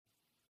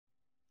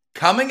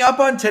Coming up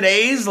on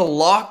today's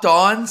Locked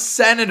On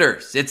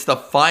Senators, it's the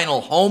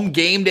final home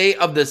game day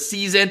of the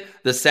season.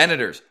 The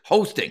Senators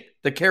hosting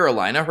the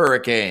Carolina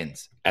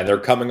Hurricanes. And they're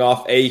coming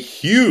off a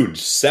huge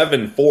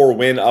 7-4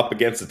 win up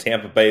against the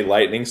Tampa Bay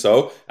Lightning.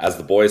 So, as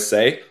the boys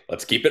say,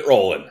 let's keep it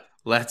rolling.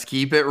 Let's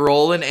keep it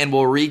rolling, and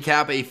we'll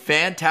recap a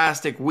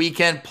fantastic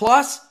weekend.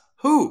 Plus,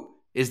 who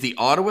is the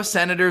Ottawa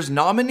Senators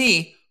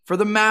nominee for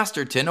the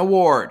Masterton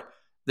Award?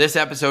 This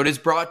episode is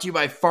brought to you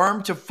by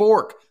Farm to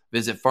Fork.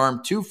 Visit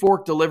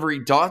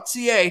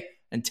farm2forkdelivery.ca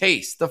and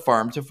taste the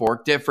Farm to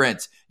Fork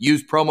difference.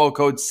 Use promo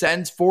code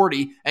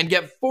SENS40 and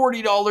get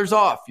 $40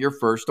 off your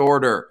first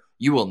order.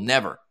 You will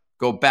never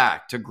go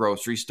back to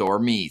grocery store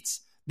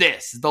meats.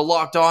 This is the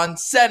Locked On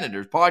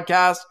Senators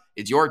podcast.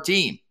 It's your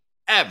team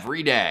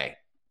every day.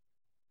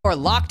 Or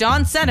Locked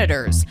On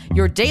Senators,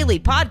 your daily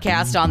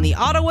podcast on the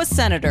Ottawa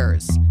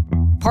Senators.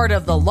 Part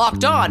of the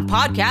Locked On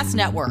Podcast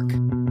Network.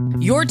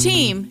 Your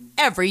team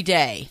every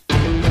day.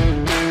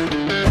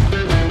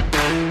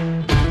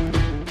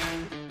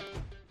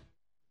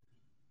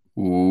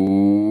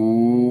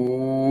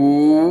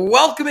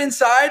 Welcome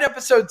inside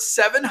episode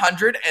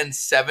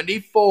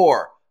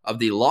 774 of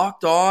the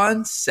Locked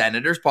On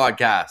Senators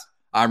podcast.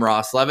 I'm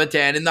Ross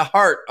Levitan in the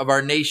heart of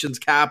our nation's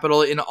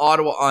capital in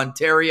Ottawa,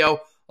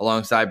 Ontario,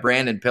 alongside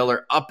Brandon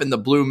Pillar up in the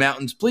Blue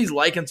Mountains. Please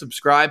like and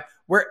subscribe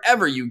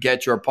wherever you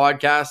get your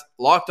podcast.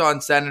 Locked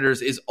On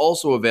Senators is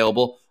also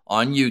available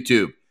on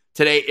YouTube.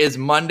 Today is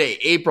Monday,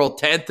 April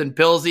 10th, and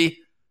Pilsy,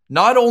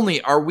 not only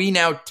are we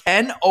now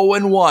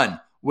 10-0-1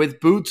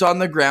 with boots on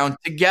the ground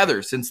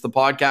together since the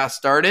podcast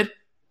started,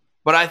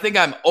 but I think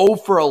I'm 0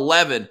 for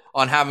 11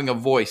 on having a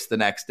voice the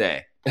next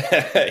day.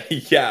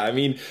 Yeah, I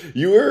mean,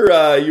 you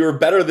were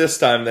better this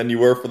time than you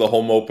were for the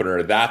home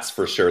opener. That's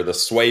for sure. The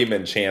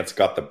Swayman chance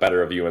got the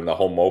better of you in the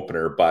home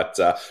opener, but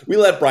we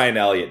let Brian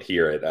Elliott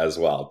hear it as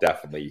well.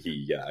 Definitely,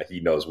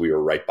 he knows we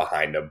were right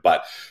behind him,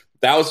 but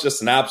that was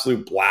just an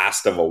absolute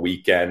blast of a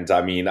weekend.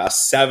 I mean, a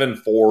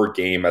 7-4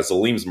 game, as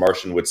Aleem's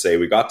Martian would say.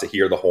 We got to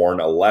hear the horn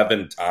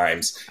 11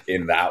 times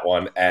in that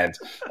one, and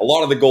a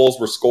lot of the goals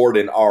were scored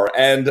in our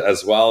end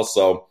as well,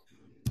 so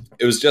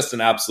it was just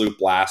an absolute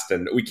blast,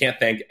 and we can't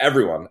thank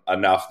everyone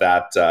enough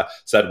that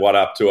said what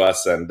up to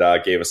us and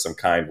gave us some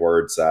kind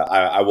words.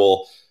 I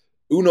will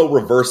Uno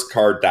reverse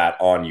card that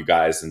on you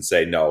guys and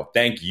say, no,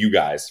 thank you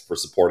guys for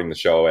supporting the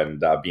show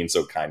and being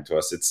so kind to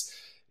us.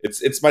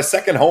 It's my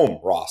second home,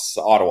 Ross,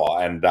 Ottawa,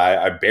 and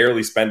I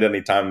barely spend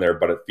any time there,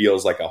 but it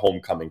feels like a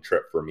homecoming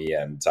trip for me,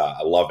 and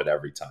I love it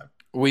every time.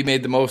 We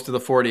made the most of the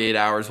 48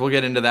 hours. We'll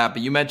get into that,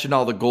 but you mentioned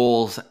all the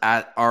goals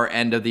at our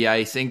end of the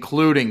ice,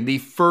 including the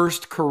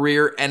first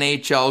career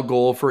NHL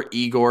goal for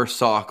Egor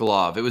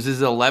Sokolov. It was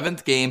his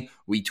 11th game.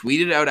 We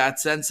tweeted out at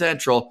Sen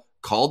Central,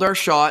 called our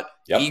shot.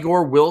 Yep.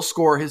 Egor will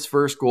score his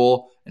first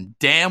goal, and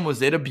damn,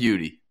 was it a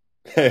beauty.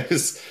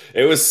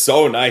 It was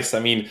so nice.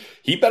 I mean,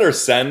 he better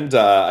send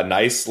a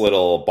nice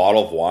little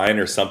bottle of wine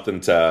or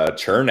something to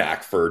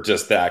Chernak for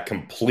just that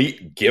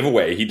complete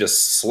giveaway. He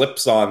just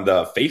slips on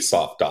the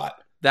face-off dot.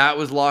 That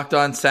was Locked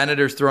On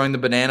Senators throwing the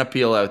banana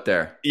peel out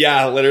there.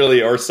 Yeah,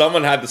 literally. Or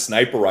someone had the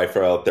sniper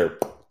rifle out there,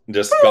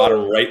 just got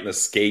him right in the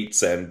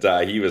skates, and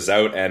he was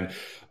out. And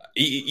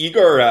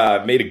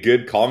Egor made a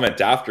good comment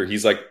after.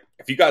 He's like,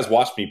 if you guys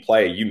watch me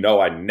play, you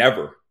know I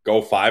never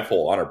go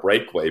 5-hole on a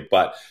breakaway,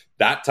 but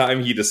that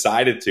time he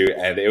decided to,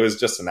 and it was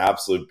just an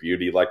absolute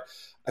beauty. Like,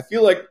 I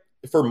feel like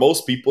for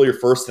most people, your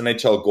first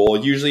NHL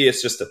goal, usually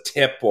it's just a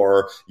tip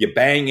or you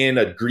bang in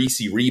a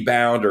greasy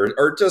rebound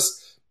or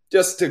just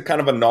to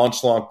kind of a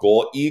nonchalant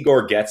goal.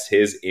 Egor gets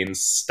his in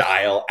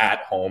style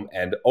at home.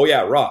 And oh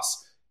yeah,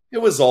 Ross, it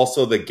was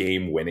also the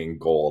game-winning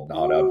goal.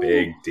 Not a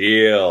big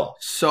deal.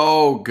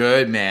 So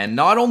good, man.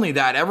 Not only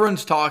that,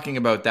 everyone's talking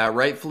about that,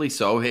 rightfully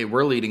so. Hey,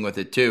 we're leading with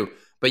it too.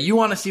 But you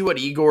want to see what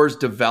Egor's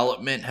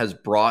development has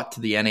brought to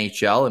the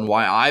NHL and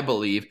why I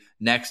believe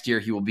next year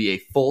he will be a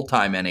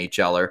full-time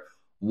NHLer.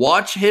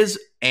 Watch his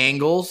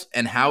angles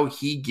and how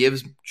he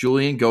gives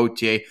Julien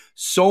Gauthier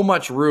so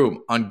much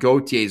room on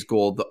Gauthier's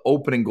goal, the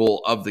opening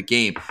goal of the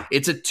game.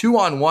 It's a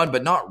 2-on-1,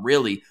 but not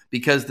really,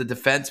 because the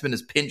defenseman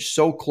is pinched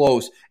so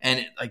close,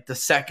 and like the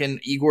second,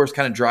 Egor's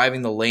kind of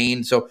driving the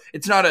lane. So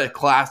it's not a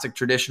classic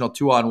traditional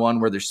 2-on-1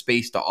 where there's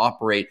space to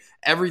operate.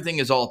 Everything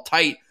is all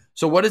tight.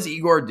 So what does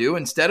Egor do?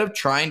 Instead of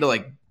trying to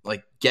like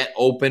get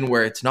open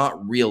where it's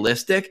not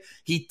realistic,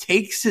 he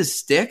takes his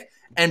stick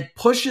and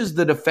pushes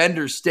the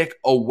defender's stick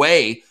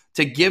away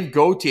to give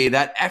Gauthier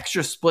that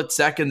extra split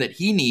second that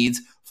he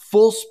needs,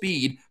 full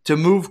speed, to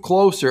move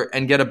closer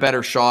and get a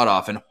better shot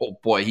off. And oh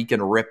boy, he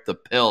can rip the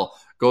pill.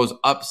 Goes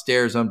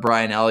upstairs on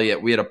Brian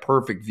Elliott. We had a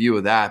perfect view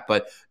of that,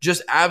 but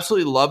just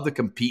absolutely love the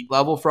compete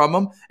level from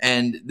him.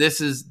 And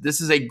this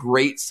is a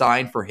great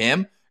sign for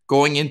him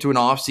going into an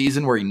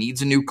offseason where he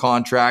needs a new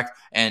contract,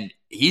 and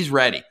he's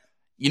ready.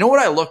 You know what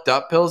I looked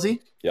up, Pilsy?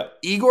 Yeah.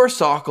 Egor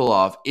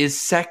Sokolov is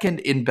second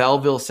in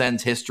Belleville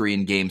Sens history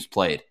in games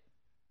played.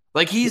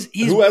 Like he's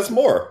who has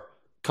more?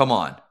 Come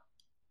on.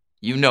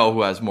 You know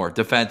who has more.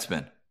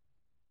 Defenseman.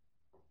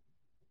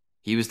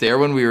 He was there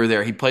when we were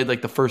there. He played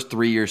like the first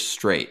 3 years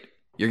straight.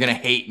 You're going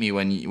to hate me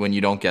when you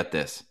don't get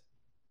this.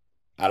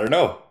 I don't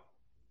know.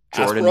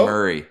 Jordan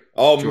Murray.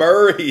 Oh,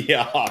 Murray.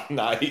 Yeah,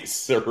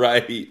 nice.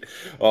 Right.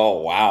 Oh,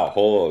 wow.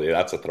 Holy,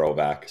 that's a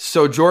throwback.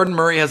 So Jordan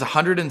Murray has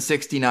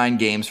 169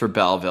 games for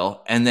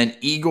Belleville. And then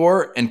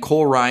Egor and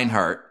Cole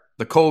Reinhardt,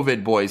 the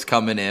COVID boys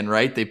coming in,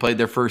 right? They played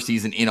their first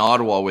season in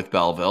Ottawa with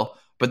Belleville.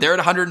 But they're at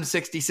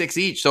 166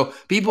 each. So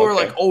people are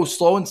like, oh,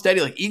 slow and steady.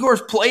 Like,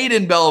 Igor's played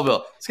in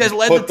Belleville. This guy's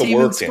led the team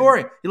in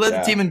scoring. He led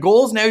the team in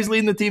goals. Now he's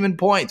leading the team in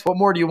points. What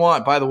more do you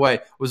want? By the way,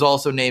 was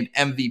also named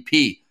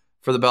MVP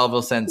for the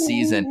Belleville Sens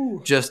season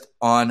just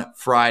on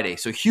Friday.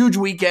 So huge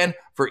weekend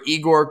for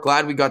Egor.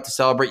 Glad we got to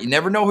celebrate. You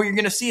never know who you're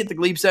going to see at the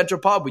Glebe Central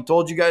Pub. We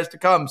told you guys to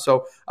come.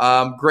 So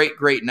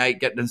great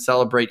night getting to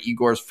celebrate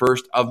Igor's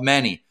first of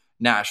many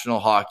National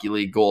Hockey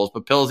League goals.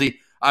 But Pilsy,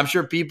 I'm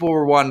sure people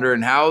were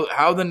wondering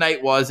how the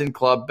night was in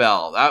Club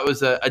Bell. That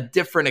was a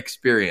different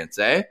experience,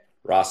 eh?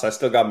 Ross, I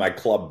still got my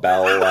Club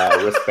Bell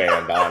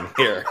wristband on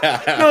here.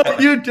 No,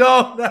 you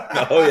don't.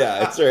 Oh,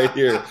 yeah, it's right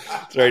here.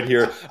 It's right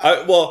here.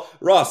 Well,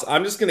 Ross,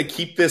 I'm just going to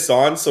keep this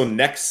on so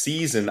next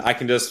season I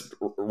can just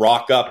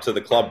rock up to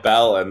the Club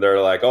Bell and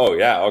they're like, oh,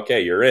 yeah,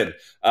 okay, you're in.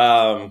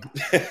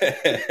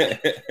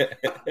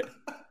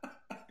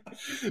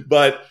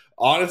 But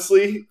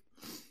honestly,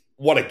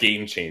 what a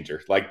game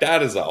changer. Like,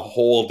 that is a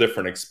whole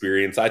different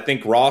experience. I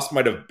think Ross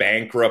might have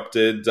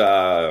bankrupted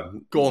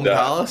the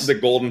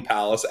Golden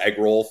Palace egg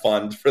roll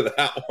fund for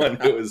that one.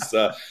 It was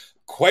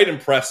quite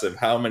impressive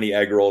how many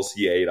egg rolls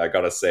he ate, I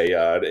gotta say.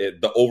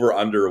 The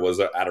over-under was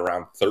at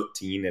around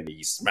 13, and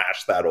he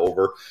smashed that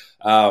over.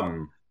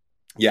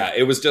 Yeah,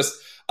 it was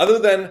just, other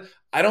than,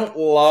 I don't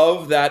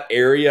love that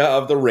area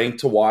of the rink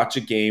to watch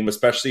a game,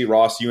 especially,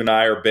 Ross, you and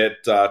I are a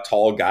bit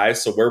tall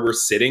guys, so where we're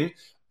sitting,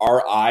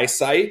 our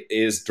eyesight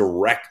is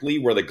directly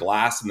where the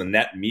glass and the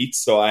net meets.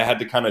 So I had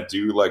to kind of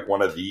do like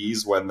one of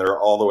these when they're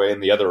all the way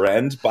in the other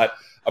end. But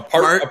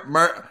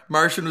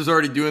Martian was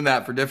already doing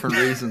that for different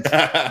reasons.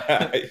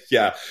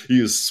 Yeah,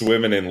 he was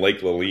swimming in Lake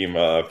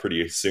Lalima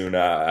pretty soon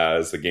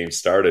as the game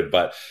started.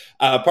 But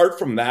apart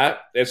from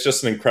that, it's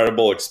just an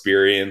incredible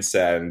experience.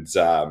 And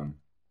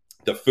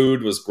the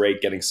food was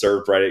great. Getting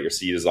served right at your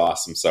seat is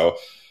awesome. So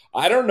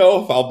I don't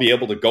know if I'll be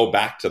able to go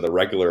back to the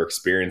regular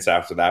experience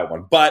after that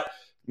one. But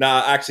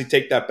nah, actually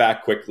take that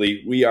back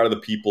quickly. We are the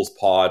People's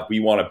Pod. We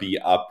want to be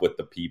up with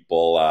the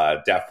people.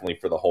 Definitely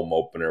for the home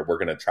opener. We're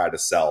going to try to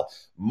sell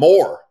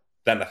more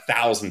than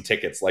 1,000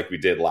 tickets like we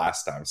did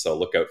last time. So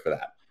look out for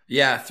that.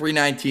 Yeah,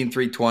 319,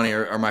 320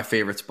 are my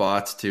favorite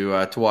spots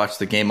to watch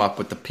the game up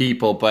with the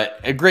people. But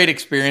a great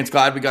experience.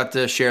 Glad we got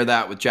to share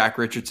that with Jack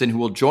Richardson, who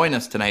will join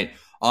us tonight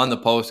on the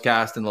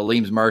postcast, and the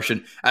Leams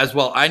Martian as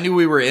well. I knew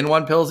we were in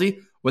one,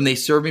 Pilsy, when they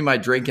served me my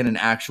drink in an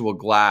actual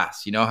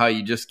glass. You know how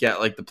you just get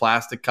like the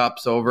plastic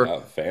cups over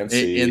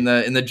fancy in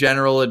the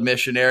general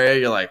admission area?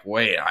 You're like,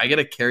 wait, I got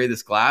to carry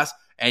this glass?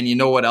 And you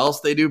know what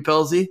else they do,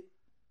 Pilsy?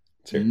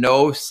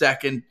 No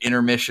second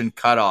intermission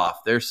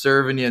cutoff. They're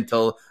serving you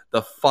until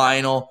the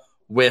final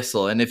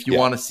whistle. And if you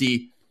want to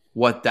see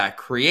what that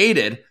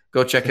created,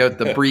 go check out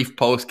the brief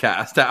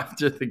postcast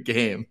after the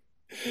game.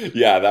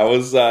 Yeah, that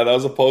was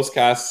a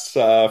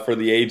postcast for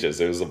the ages.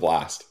 It was a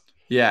blast.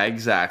 Yeah,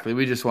 exactly.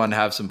 We just wanted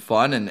to have some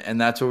fun,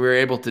 and that's what we were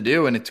able to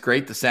do, and it's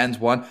great the Sens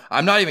won.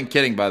 I'm not even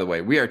kidding, by the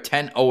way. We are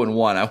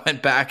 10-0-1. I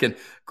went back and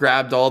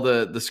grabbed all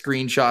the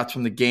screenshots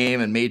from the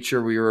game and made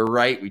sure we were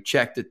right. We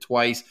checked it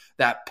twice.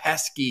 That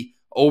pesky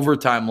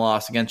overtime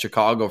loss against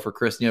Chicago for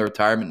Chris Neal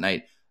retirement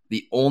night,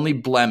 the only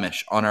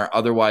blemish on our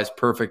otherwise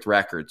perfect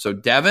record. So,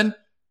 Devin,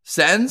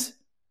 Sens,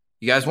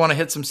 you guys want to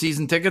hit some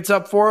season tickets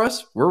up for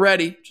us? We're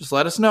ready. Just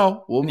let us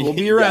know. We'll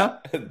be around.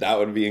 Yeah, that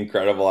would be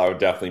incredible. I would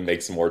definitely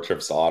make some more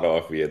trips to Ottawa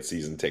if we had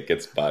season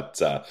tickets. But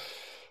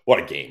what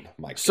a game,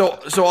 Mike! So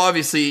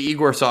obviously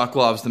Egor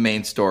Sokolov's the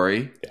main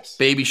story. Yes.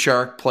 Baby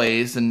Shark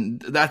plays,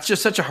 and that's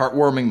just such a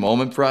heartwarming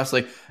moment for us.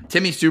 Like,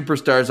 Timmy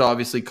Superstar's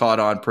obviously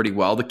caught on pretty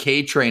well. The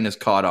K Train has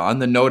caught on.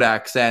 The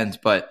Nodak Sens,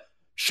 but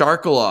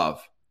Sokolov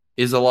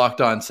is a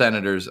Locked On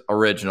Senators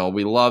original.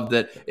 We love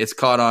that it's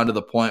caught on to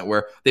the point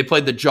where they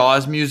played the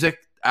Jaws music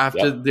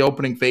after the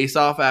opening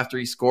faceoff after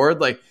he scored.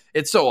 Like,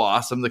 it's so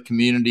awesome, the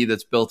community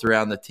that's built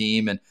around the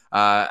team, and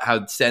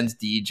how Sens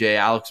DJ,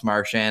 Alex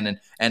Marchand,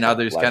 and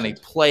others kind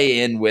of play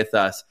in with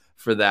us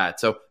for that.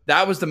 So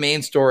that was the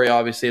main story,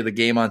 obviously, of the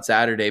game on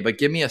Saturday. But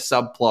give me a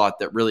subplot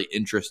that really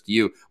interests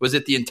you. Was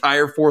it the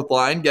entire fourth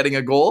line getting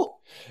a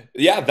goal?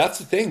 Yeah, that's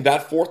the thing.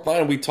 That fourth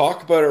line, we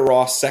talk about it,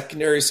 Ross.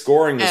 Secondary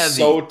scoring is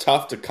so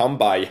tough to come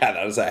by. Yeah,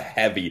 that is a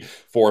heavy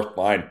fourth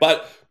line.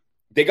 But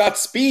they got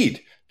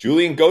speed.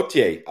 Julien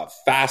Gauthier, a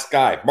fast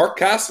guy. Mark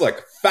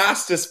Kaslik,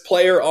 fastest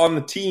player on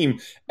the team.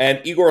 And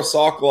Egor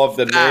Sokolov,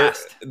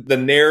 the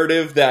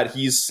narrative that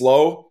he's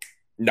slow.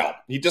 No,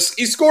 he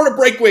scored a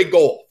breakaway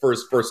goal for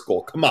his first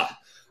goal. Come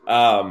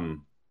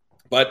on.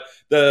 But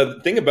the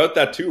thing about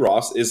that too,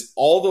 Ross, is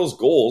all those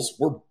goals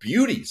were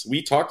beauties.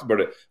 We talked about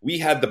it. We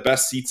had the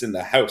best seats in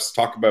the house.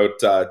 Talk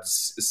about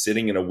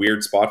sitting in a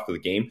weird spot for the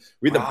game.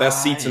 We had the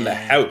best seats in the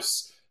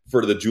house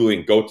for the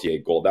Julien Gauthier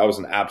goal. That was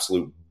an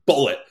absolute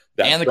bullet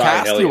that And the Brian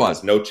Casti Elliott one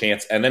has no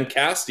chance. And then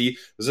Casti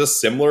was a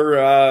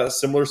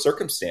similar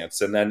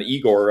circumstance. And then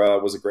Egor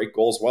was a great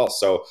goal as well.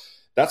 So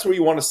that's what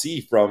you want to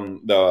see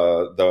from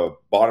the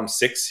bottom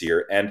six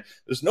here. And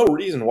there's no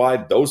reason why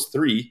those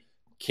three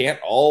can't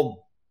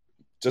all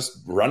just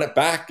run it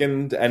back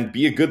and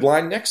be a good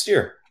line next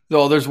year.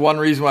 Well, there's one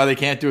reason why they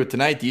can't do it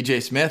tonight.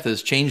 DJ Smith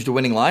has changed the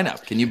winning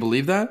lineup. Can you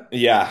believe that?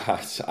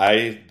 Yeah,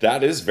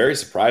 that is very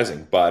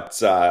surprising.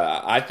 But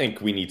I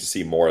think we need to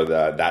see more of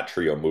that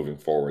trio moving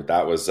forward.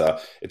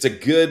 It's a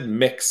good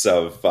mix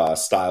of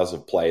styles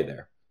of play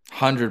there.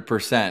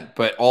 100%.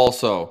 But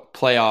also,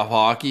 playoff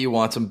hockey, you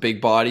want some big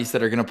bodies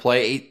that are going to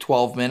play 8,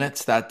 12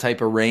 minutes, that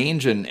type of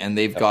range, and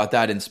they've got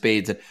that in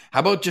spades. And how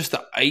about just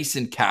the ice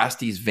in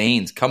Casti's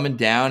veins coming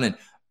down, and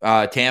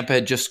Tampa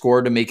had just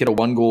scored to make it a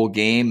 1-goal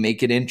game,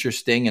 make it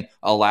interesting, and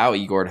allow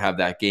Egor to have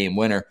that game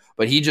winner.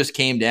 But he just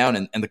came down,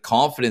 and the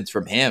confidence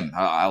from him,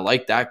 I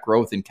like that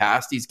growth in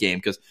Casti's game,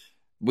 because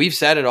we've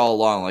said it all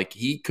along, like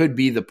he could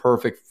be the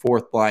perfect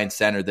fourth-line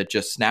center that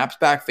just snaps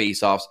back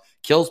faceoffs,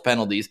 kills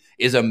penalties,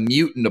 is a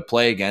mutant to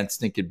play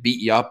against, and could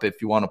beat you up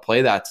if you want to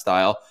play that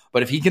style.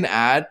 But if he can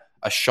add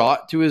a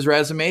shot to his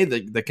resume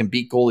that can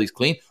beat goalies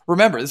clean.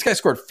 Remember, this guy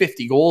scored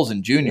 50 goals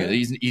in junior.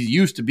 Yeah. He's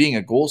used to being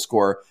a goal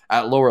scorer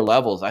at lower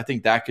levels. I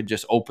think that could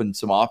just open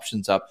some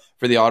options up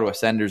for the Ottawa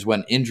Senators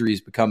when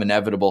injuries become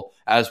inevitable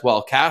as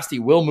well. Casti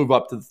will move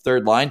up to the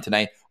third line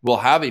tonight. We'll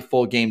have a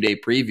full game day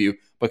preview,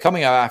 but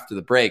coming out after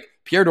the break,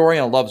 Pierre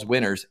Dorion loves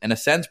winners, and a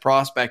Sens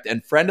prospect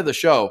and friend of the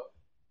show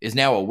is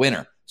now a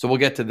winner. So we'll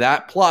get to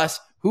that. Plus,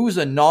 who's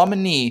a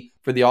nominee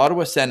for the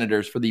Ottawa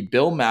Senators for the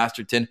Bill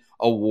Masterton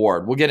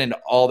Award. We'll get into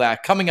all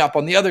that coming up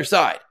on the other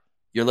side.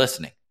 You're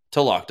listening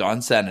to Locked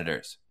On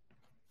Senators.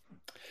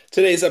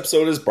 Today's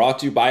episode is brought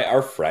to you by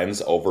our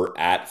friends over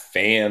at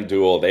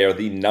FanDuel. They are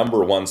the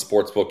 #1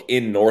 sportsbook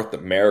in North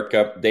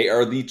America. They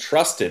are the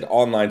trusted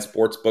online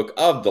sportsbook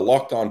of the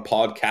Locked On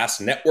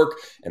Podcast Network,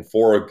 and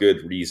for a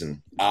good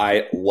reason.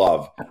 I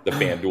love the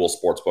FanDuel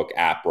Sportsbook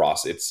app,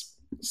 Ross. It's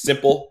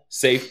simple,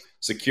 safe,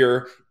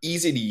 secure,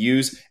 easy to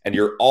use, and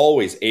you're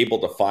always able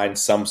to find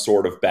some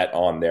sort of bet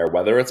on there,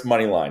 whether it's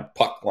money line,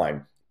 puck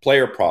line,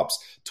 player props,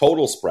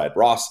 total spread.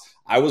 Ross,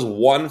 I was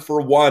 1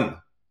 for 1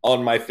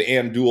 on my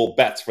FanDuel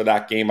bets for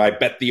that game. I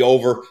bet the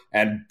over,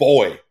 and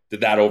boy,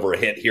 did that over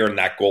hit, hearing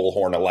that goal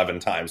horn 11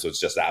 times was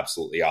just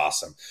absolutely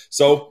awesome.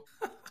 So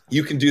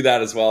you can do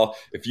that as well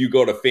if you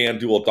go to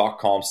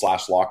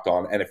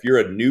FanDuel.com/lockedon. And if you're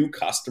a new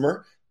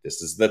customer,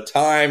 this is the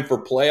time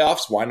for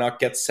playoffs. Why not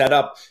get set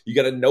up? You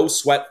get a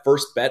no-sweat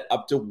first bet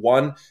up to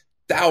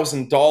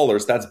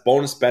 $1,000. That's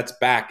bonus bets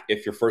back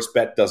if your first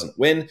bet doesn't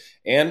win.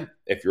 And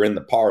if you're in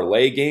the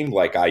parlay game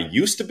like I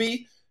used to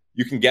be,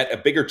 you can get a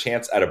bigger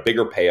chance at a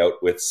bigger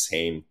payout with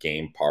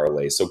same-game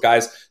parlay. So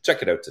guys,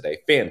 check it out today.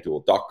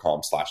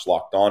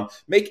 FanDuel.com/lockedon.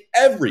 Make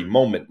every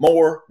moment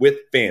more with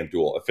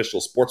FanDuel,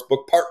 official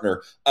sportsbook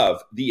partner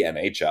of the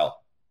NHL.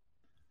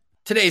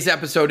 Today's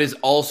episode is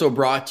also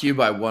brought to you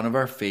by one of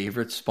our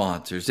favorite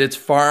sponsors. It's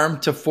Farm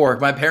to Fork.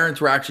 My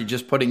parents were actually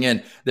just putting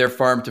in their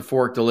Farm to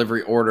Fork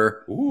delivery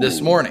order this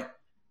morning.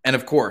 And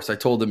of course, I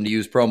told them to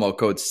use promo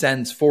code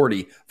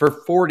SENS40 for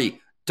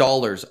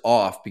 $40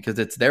 off because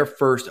it's their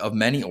first of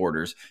many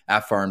orders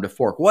at Farm to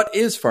Fork. What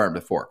is Farm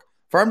to Fork?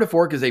 Farm to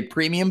Fork is a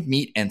premium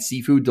meat and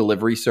seafood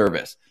delivery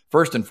service.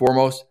 First and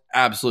foremost,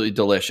 absolutely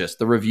delicious.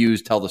 The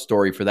reviews tell the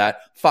story for that.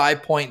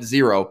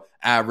 5.0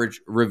 average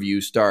review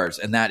stars,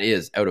 and that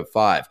is out of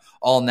 5.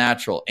 All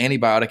natural,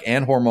 antibiotic,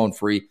 and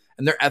hormone-free,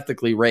 and they're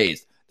ethically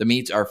raised. The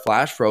meats are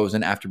flash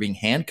frozen after being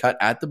hand-cut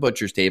at the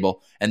butcher's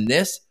table, and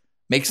this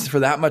makes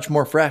for that much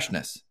more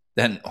freshness.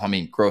 Then,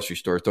 grocery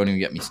stores, don't even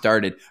get me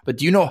started. But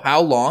do you know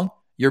how long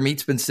your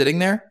meat's been sitting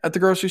there at the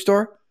grocery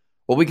store?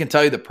 Well, we can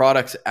tell you the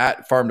products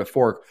at Farm to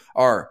Fork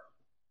are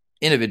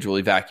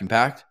individually vacuum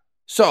packed,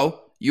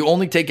 so you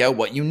only take out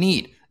what you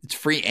need. It's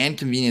free and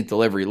convenient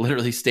delivery.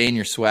 Literally stay in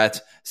your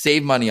sweats,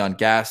 save money on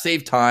gas,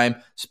 save time,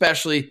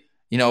 especially,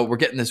 we're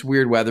getting this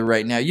weird weather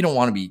right now. You don't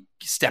want to be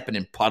stepping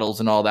in puddles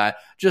and all that.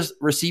 Just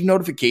receive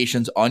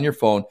notifications on your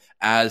phone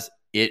as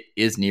it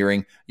is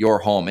nearing your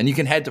home. And you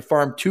can head to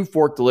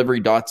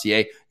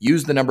farm2forkdelivery.ca,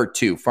 use the number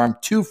 2,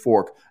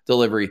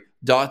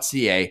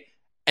 farm2forkdelivery.ca,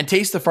 and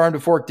taste the Farm to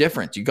Fork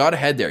difference. You got to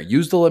head there.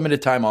 Use the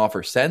limited time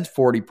offer,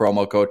 SENS40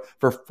 promo code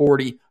for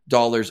 $40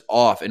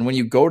 off. And when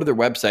you go to their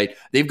website,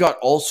 they've got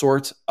all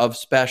sorts of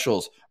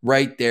specials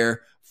right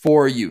there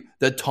for you.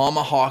 The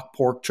tomahawk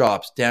pork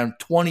chops down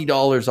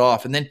 $20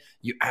 off. And then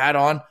you add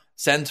on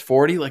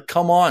SENS40. Like,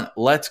 come on,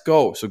 let's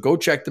go. So go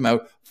check them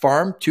out,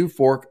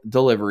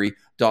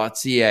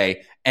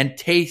 farm2forkdelivery.ca, and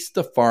taste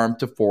the Farm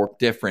to Fork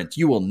difference.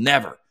 You will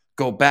never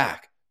go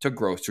back to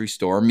grocery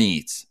store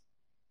meats.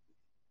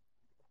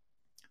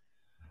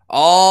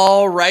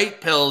 All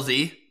right,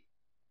 Pilsy.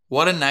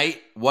 What a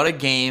night, what a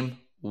game,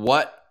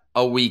 what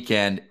a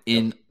weekend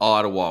in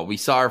Ottawa. We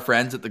saw our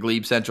friends at the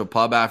Glebe Central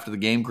Pub after the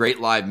game. Great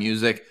live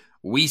music.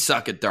 We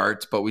suck at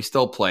darts, but we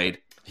still played.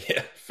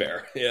 Yeah,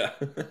 fair. Yeah.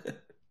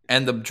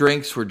 And the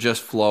drinks were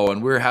just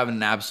flowing. We were having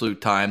an absolute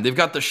time. They've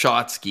got the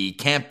shot ski.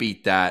 Can't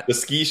beat that. The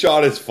ski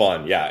shot is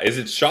fun. Yeah. Is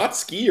it shot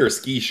ski or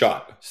ski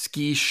shot?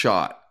 Ski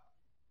shot.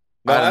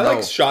 No, I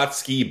like shot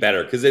ski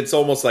better because it's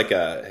almost like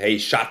a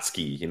shot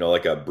ski,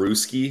 like a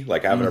brewski,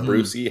 like having a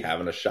brewski,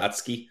 having a shot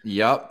ski.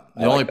 Yep.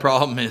 The only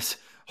problem is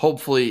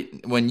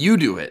hopefully when you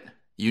do it,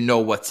 you know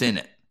what's in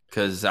it,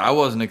 because I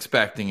wasn't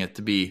expecting it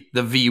to be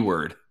the V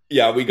word.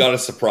 Yeah, we got a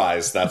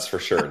surprise, that's for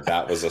sure.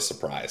 That was a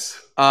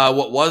surprise.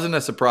 What wasn't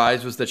a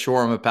surprise was that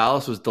Shawarma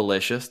Palace was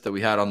delicious that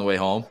we had on the way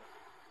home.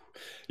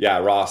 Yeah,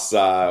 Ross,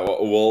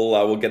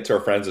 we'll get to our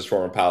friends at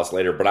Shawarma Palace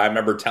later, but I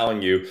remember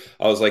telling you,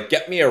 I was like,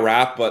 get me a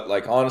wrap, but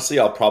like honestly,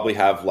 I'll probably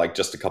have like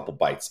just a couple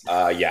bites.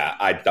 Yeah,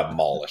 I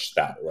demolished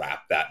that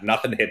wrap. That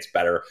nothing hits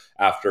better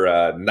after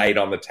a night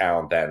on the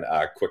town than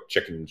a quick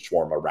chicken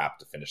shawarma wrap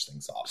to finish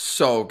things off.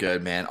 So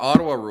good, man.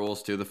 Ottawa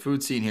rules too. The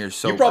food scene here is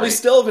so You probably great.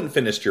 still haven't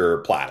finished your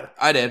platter.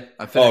 I did.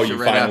 I finished it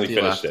right finally after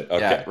you finished left. it. Okay.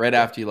 Yeah, right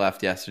after you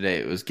left yesterday.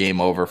 It was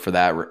game over for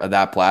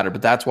that platter,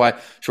 but that's why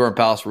Shawarma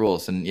Palace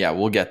rules. And yeah,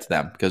 we'll get to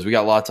them because we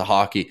got lots of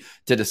hockey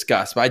to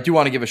discuss. But I do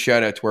want to give a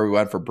shout out to where we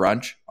went for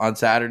brunch on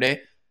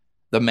Saturday.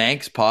 The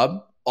Manx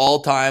Pub,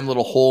 all-time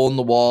little hole in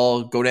the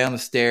wall, go down the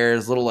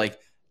stairs, little like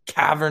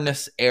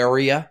cavernous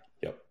area.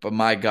 Yep. But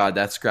my God,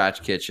 that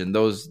scratch kitchen,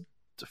 those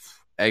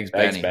Eggs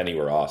Benny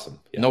were awesome.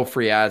 Yeah. No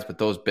free ads, but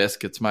those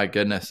biscuits, my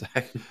goodness.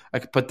 I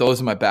could put those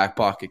in my back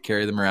pocket,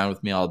 carry them around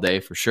with me all day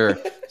for sure.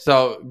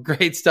 So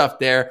great stuff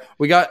there.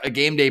 We got a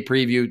game day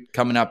preview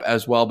coming up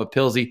as well. But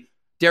Pilsy,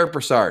 Derek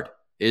Brassard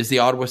is the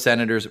Ottawa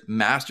Senators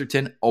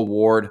Masterton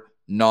Award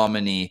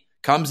nominee.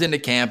 Comes into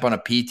camp on a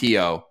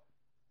PTO.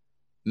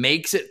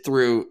 Makes it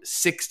through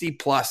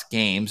 60-plus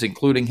games,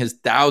 including his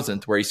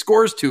 1,000th, where he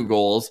scores 2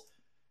 goals.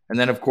 And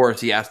then, of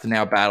course, he has to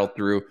now battle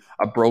through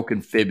a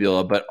broken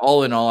fibula. But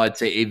all in all, I'd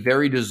say a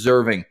very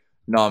deserving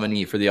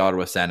nominee for the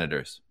Ottawa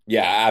Senators.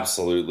 Yeah,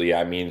 absolutely.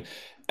 I mean,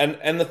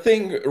 and the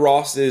thing,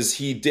 Ross, is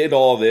he did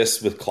all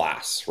this with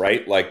class,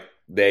 right? Like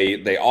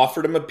they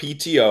offered him a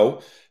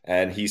PTO,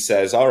 and he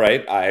says, all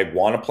right, I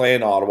want to play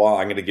in Ottawa.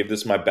 I'm going to give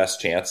this my best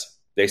chance.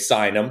 They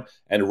sign him.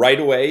 And right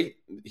away,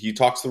 he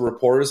talks to the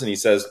reporters, and he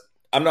says,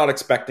 I'm not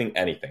expecting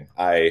anything.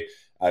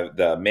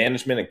 The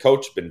management and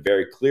coach have been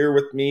very clear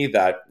with me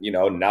that,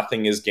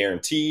 nothing is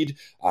guaranteed.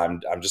 I'm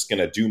just going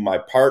to do my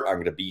part. I'm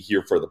going to be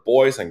here for the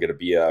boys. I'm going to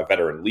be a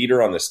veteran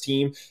leader on this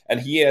team.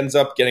 And he ends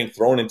up getting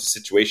thrown into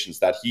situations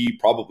that he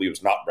probably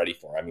was not ready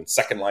for. I mean,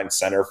 second line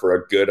center for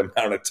a good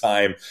amount of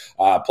time,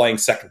 playing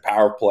second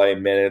power play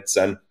minutes.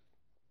 And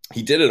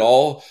he did it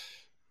all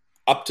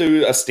up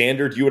to a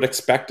standard you would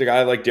expect a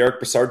guy like Derek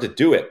Brassard to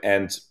do it.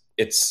 And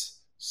it's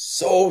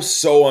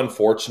so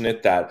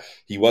unfortunate that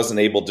he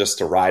wasn't able just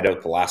to ride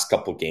out the last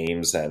couple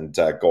games and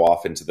go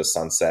off into the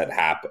sunset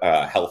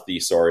healthy.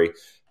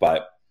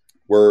 But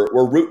we're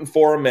rooting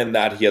for him and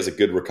that he has a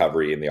good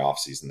recovery in the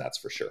offseason, that's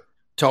for sure.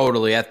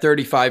 Totally. At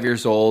 35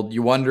 years old,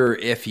 you wonder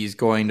if he's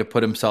going to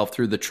put himself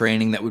through the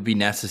training that would be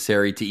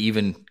necessary to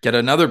even get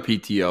another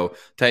PTO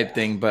type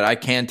thing. But I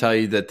can tell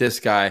you that this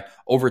guy,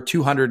 over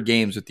 200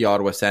 games with the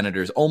Ottawa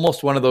Senators,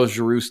 almost one of those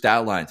Giroux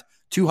stat lines,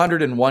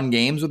 201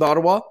 games with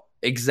Ottawa,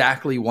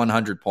 exactly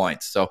 100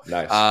 points. So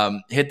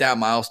nice. Hit that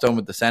milestone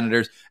with the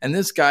Senators. And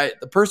this guy,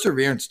 the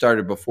perseverance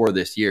started before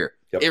this year.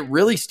 Yep. It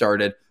really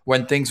started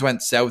when things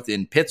went south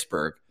in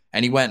Pittsburgh.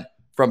 And he went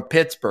from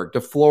Pittsburgh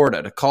to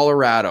Florida to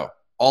Colorado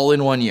all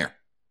in 1 year.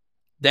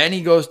 Then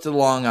he goes to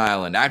Long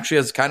Island. Actually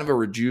has kind of a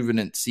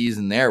rejuvenant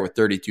season there with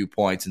 32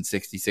 points in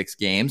 66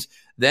 games.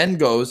 Then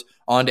goes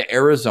on to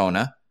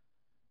Arizona.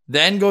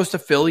 Then goes to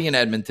Philly and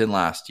Edmonton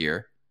last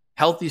year.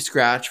 Healthy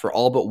scratch for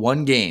all but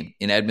 1 game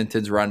in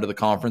Edmonton's run to the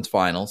conference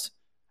finals.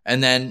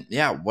 And then,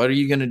 what are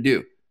you going to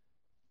do?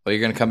 Well,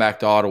 you're going to come back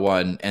to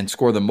Ottawa and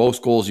score the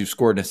most goals you've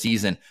scored in a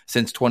season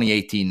since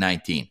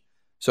 2018-19.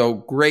 So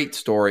great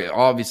story.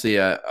 Obviously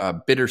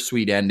a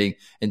bittersweet ending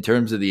in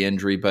terms of the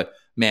injury, but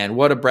man,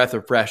 what a breath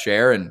of fresh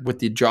air. And with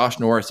the Josh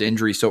Norris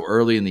injury so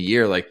early in the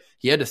year, like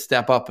he had to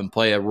step up and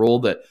play a role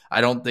that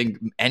I don't think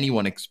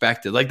anyone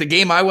expected. Like the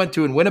game I went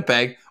to in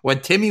Winnipeg,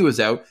 when Timmy was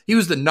out, he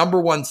was the number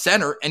 1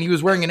 center and he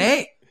was wearing an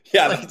A.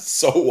 Yeah, that's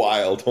so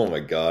wild. Oh my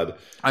God.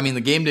 I mean,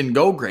 the game didn't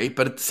go great,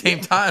 but at the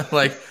same time,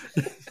 like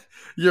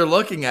you're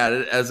looking at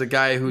it as a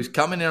guy who's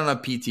coming in on a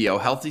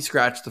PTO, healthy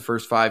scratch the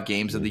first 5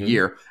 games of the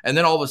year, and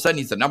then all of a sudden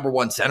he's the number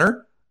 1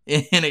 center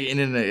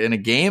in a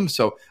game.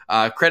 So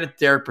credit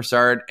to Derek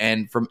Brassard,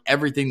 and from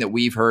everything that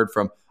we've heard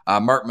from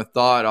Mark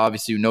Mathod,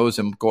 obviously, who knows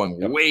him going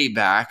way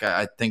back.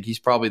 I think he's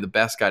probably the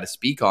best guy to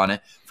speak on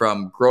it,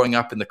 from growing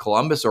up in the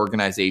Columbus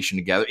organization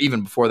together,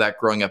 even before that,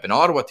 growing up in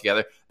Ottawa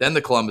together, then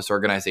the Columbus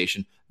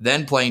organization,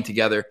 then playing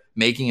together,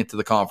 making it to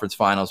the conference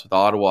finals with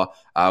Ottawa,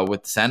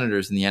 with the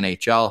Senators in the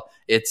NHL.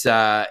 It's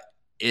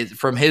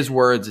from his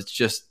words, it's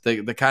just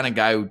the kind of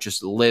guy who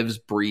just lives,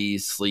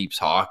 breathes, sleeps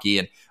hockey.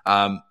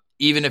 And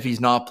even if he's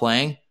not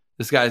playing,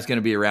 this guy's going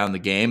to be around the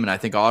game. And I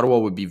think Ottawa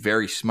would be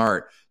very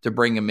smart to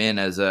bring him in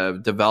as a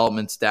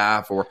development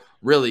staff, or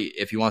really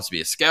if he wants to be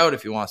a scout,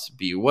 if he wants to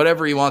be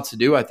whatever he wants to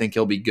do, I think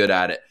he'll be good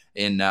at it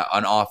in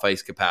an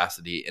off-ice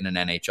capacity in an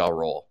NHL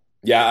role.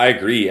 Yeah, I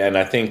agree. And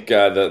I think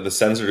the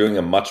Sens are doing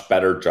a much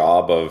better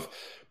job of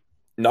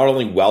not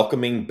only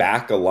welcoming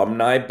back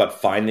alumni, but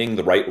finding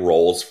the right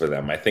roles for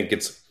them. I think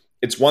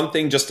it's one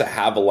thing just to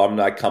have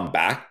alumni come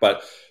back,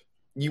 but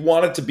you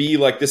want it to be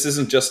like this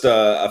isn't just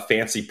a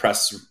fancy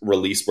press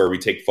release where we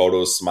take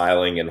photos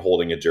smiling and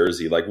holding a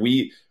jersey. Like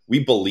we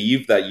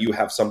believe that you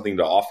have something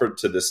to offer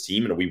to this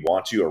team and we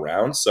want you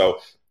around. So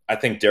I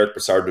think Derek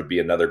Brassard would be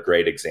another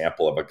great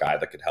example of a guy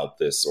that could help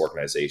this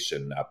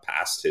organization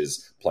past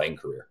his playing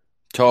career.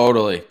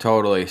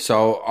 Totally.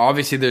 So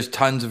obviously there's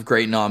tons of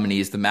great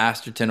nominees. The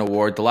Masterton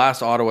Award, the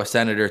last Ottawa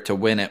Senator to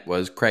win it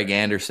was Craig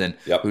Anderson,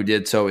 who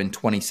did so in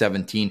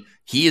 2017.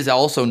 He is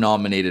also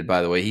nominated,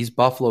 by the way. He's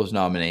Buffalo's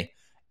nominee.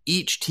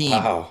 Each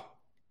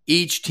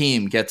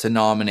team gets a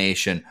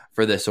nomination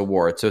for this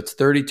award. So it's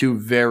 32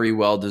 very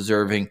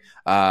well-deserving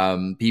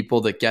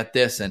people that get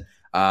this. And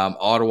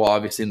Ottawa,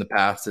 obviously, in the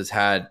past has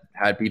had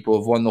people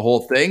who've won the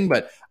whole thing.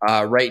 But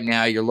right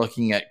now you're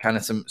looking at kind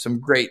of some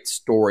great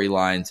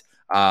storylines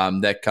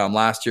that come.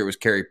 Last year it was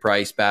Carey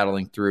Price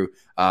battling through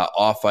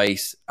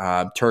off-ice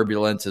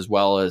turbulence as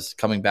well as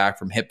coming back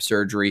from hip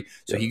surgery.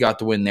 So he got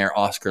to win there.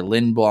 Oscar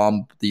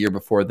Lindblom the year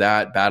before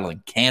that,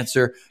 battling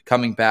cancer,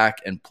 coming back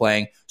and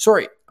playing.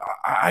 Sorry,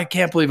 I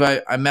can't believe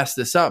I messed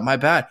this up. My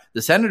bad.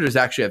 The Senators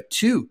actually have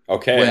two.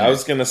 Okay, winners. I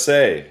was going to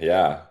say,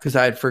 yeah. Because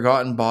I had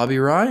forgotten Bobby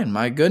Ryan.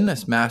 My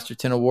goodness,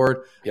 Masterton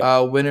Award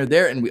winner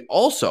there. And we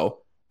also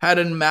had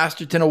a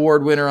Masterton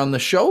Award winner on the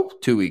show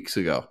 2 weeks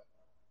ago.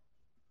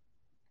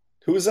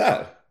 Who was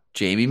that?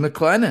 Jamie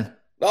McLennan.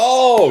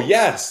 Oh,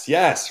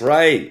 yes,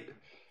 right.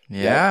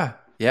 Yeah.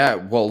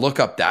 Well, look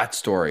up that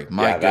story.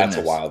 My goodness.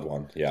 That's a wild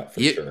one. Yeah,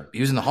 for sure. He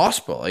was in the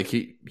hospital. Like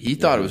he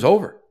thought it was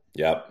over.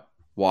 Yep.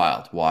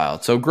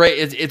 Wild. So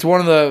great. It's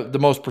one of the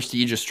most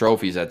prestigious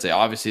trophies, I'd say.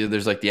 Obviously,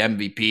 there's like the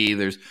MVP.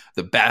 There's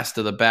the best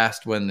of the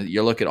best when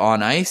you look at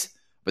on ice.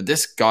 But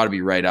this got to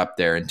be right up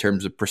there in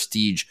terms of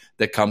prestige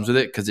that comes with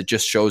it because it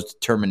just shows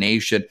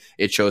determination.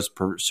 It shows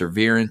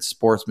perseverance,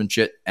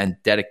 sportsmanship, and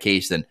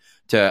dedication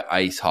to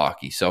ice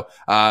hockey. So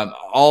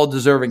all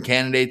deserving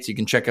candidates. You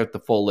can check out the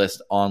full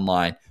list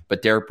online.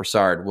 But Derek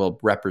Brassard will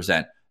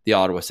represent the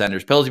Ottawa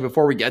Senators. Pilsy,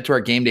 before we get to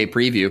our game day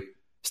preview,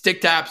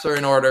 stick taps are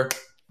in order.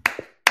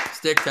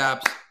 Stick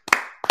taps.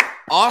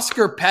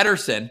 Oscar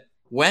Pettersson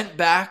went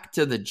back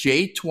to the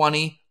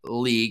J20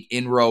 League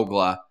in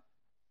Rogla,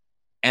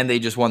 and they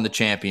just won the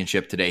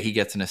championship today. He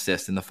gets an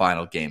assist in the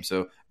final game.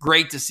 So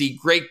great to see.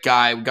 Great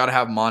guy. We got to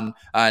have him on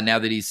now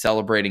that he's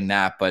celebrating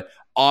that. But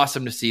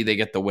awesome to see they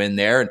get the win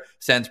there. And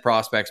Sens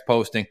Prospects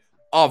posting,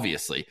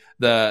 obviously,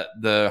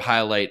 the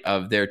highlight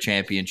of their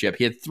championship.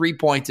 He had 3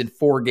 points in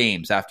 4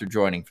 games after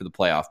joining for the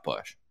playoff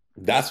push.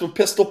 That's what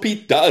Pistol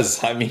Pete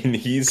does. I mean,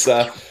 he's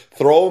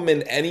throw him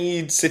in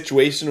any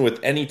situation with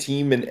any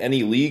team in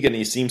any league, and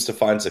he seems to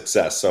find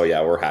success. So,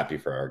 yeah, we're happy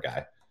for our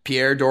guy.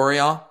 Pierre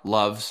Dorion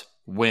loves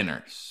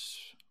winners.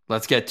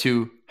 Let's get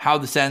to how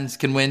the Sens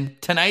can win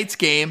tonight's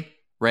game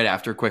right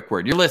after a quick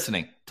word. You're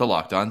listening to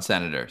Locked On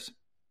Senators.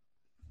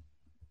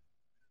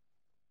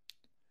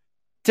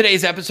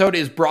 Today's episode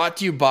is brought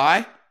to you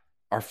by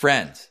our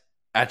friends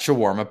at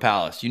Shawarma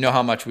Palace. You know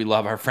how much we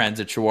love our friends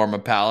at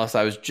Shawarma Palace.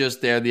 I was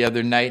just there the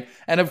other night,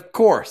 and of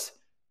course,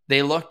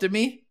 they looked at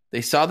me,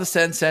 they saw the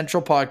Sens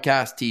Central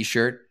podcast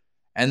t-shirt,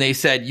 and they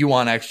said, "You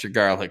want extra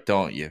garlic,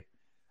 don't you?"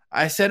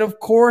 I said, "Of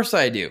course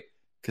I do,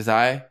 because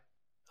I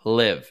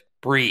live,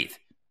 breathe."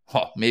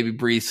 Well, maybe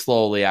breathe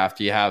slowly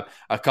after you have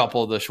a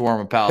couple of the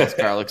Shawarma Palace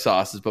garlic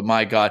sauces, but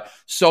my God,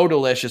 so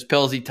delicious.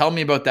 Pilsy, tell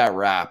me about that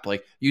wrap.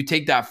 Like, you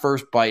take that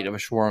first bite of a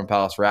Shawarma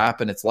Palace wrap,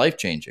 and it's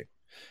life-changing.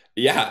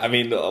 Yeah, I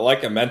mean,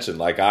 like I mentioned,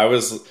 like it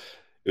was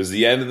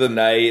the end of the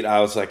night. I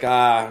was like,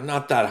 I'm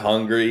not that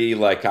hungry.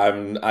 Like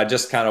I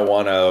just kind of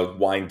want to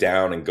wind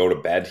down and go to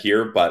bed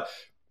here. But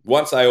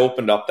once I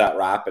opened up that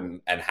wrap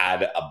and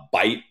had a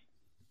bite,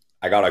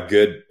 I got a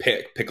good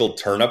pickled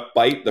turnip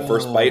bite. The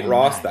first bite,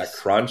 Ross, nice. That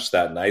crunch,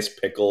 that nice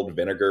pickled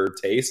vinegar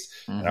taste.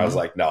 Mm-hmm. And I was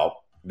like, no,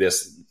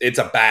 it's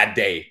a bad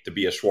day to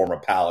be a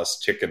Shawarma Palace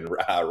chicken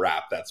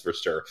wrap, that's for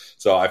sure.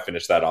 So I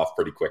finished that off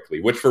pretty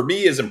quickly, which for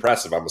me is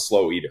impressive. I'm a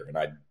slow eater, and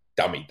I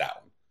dummied that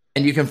one.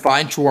 And you can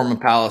find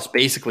Shawarma Palace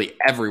basically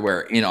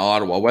everywhere in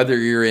Ottawa, whether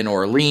you're in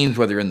Orleans,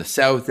 whether you're in the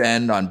South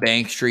End, on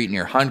Bank Street,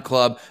 near Hunt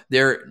Club.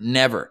 They're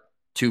never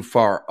too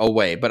far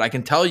away. But I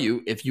can tell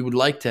you, if you would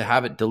like to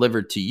have it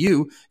delivered to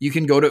you, you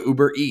can go to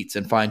Uber Eats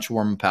and find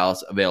Shawarma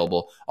Palace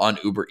available on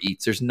Uber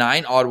Eats. There's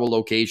 9 Ottawa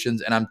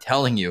locations, and I'm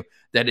telling you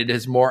that it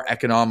is more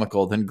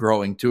economical than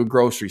going to a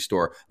grocery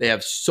store. They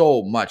have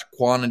so much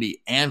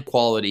quantity and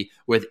quality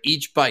with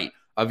each bite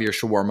of your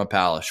Shawarma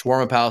Palace.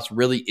 Shawarma Palace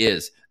really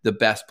is the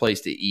best place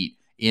to eat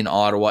in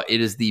Ottawa.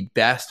 It is the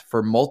best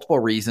for multiple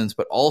reasons,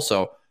 but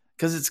also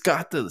because it's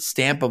got the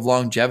stamp of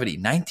longevity.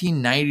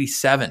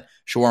 1997,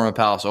 Shawarma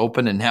Palace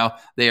opened, and now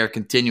they are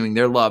continuing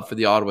their love for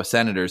the Ottawa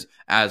Senators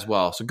as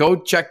well. So go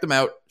check them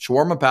out,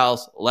 Shawarma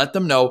Palace. Let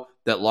them know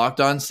that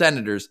Locked On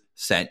Senators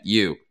sent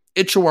you.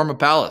 It's Shawarma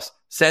Palace.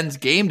 Sens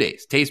game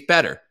days taste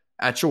better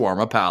at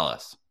Shawarma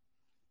Palace.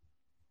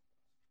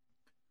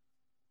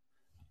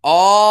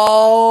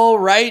 All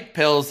right. right,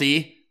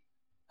 Pillsy.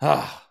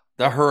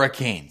 The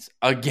Hurricanes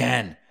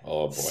again.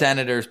 Oh, boy.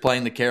 Senators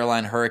playing the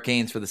Carolina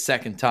Hurricanes for the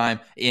second time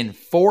in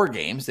 4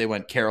 games. They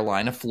went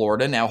Carolina,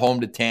 Florida, now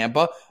home to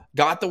Tampa.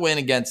 Got the win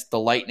against the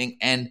Lightning,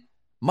 and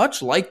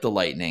much like the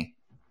Lightning,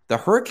 the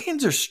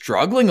Hurricanes are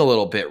struggling a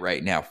little bit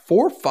right now.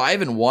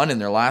 4-5-1 in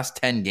their last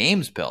 10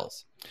 games,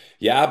 Pills.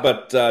 Yeah,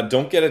 but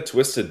don't get it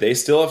twisted. They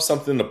still have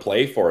something to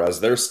play for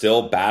as they're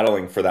still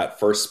battling for that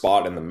first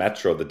spot in the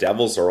Metro. The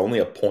Devils are only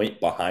a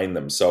point behind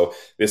them. So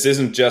this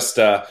isn't just,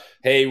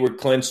 hey, we're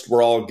clinched,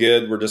 we're all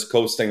good, we're just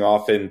coasting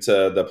off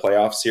into the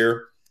playoffs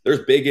here.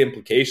 There's big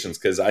implications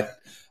because I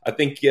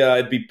think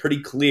it'd be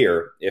pretty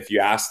clear if you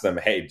ask them,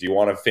 hey, do you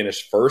want to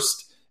finish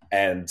first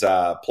and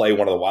play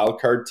one of the wild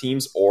card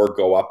teams or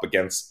go up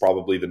against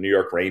probably the New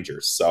York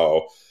Rangers?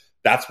 So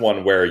that's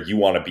one where you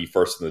want to be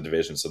first in the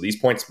division. So these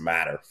points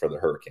matter for the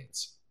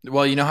Hurricanes.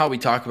 Well, you know how we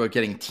talk about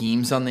getting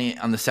teams on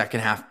the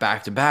second half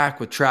back-to-back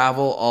with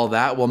travel, all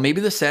that? Well,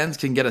 maybe the Sens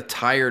can get a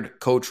tired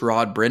coach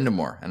Rod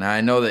Brind'Amour. And I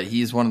know that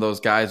he's one of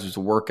those guys who's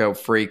a workout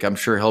freak. I'm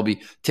sure he'll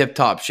be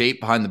tip-top shape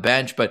behind the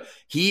bench. But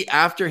he,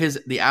 after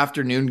the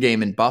afternoon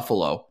game in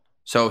Buffalo,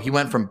 so he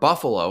went from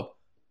Buffalo,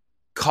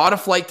 caught a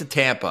flight to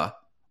Tampa,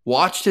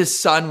 watched his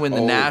son win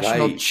the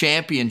national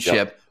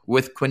championship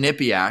with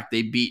Quinnipiac.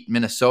 They beat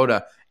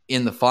Minnesota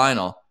in the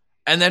final,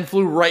 and then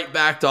flew right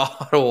back to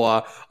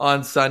Ottawa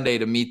on Sunday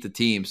to meet the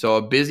team. So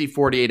a busy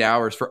 48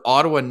 hours for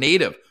Ottawa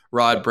native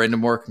Rod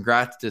Brind'Amour.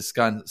 Congrats to his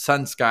son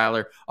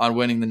Skylar on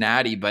winning the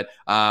Natty. But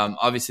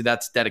obviously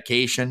that's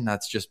dedication.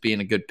 That's just being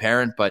a good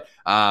parent. But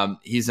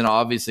he's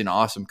obviously an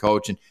awesome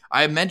coach. And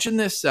I mentioned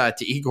this to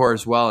Egor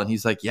as well, and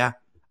he's like, yeah,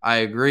 I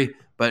agree.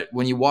 But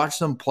when you watch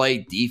them play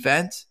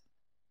defense,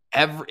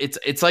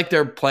 it's like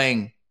they're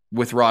playing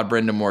with Rod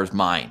Brind'Amour's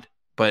mind.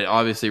 But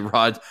obviously,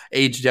 Rod's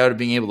aged out of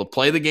being able to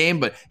play the game,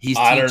 but he's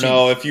teaching. I don't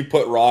know. If you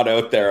put Rod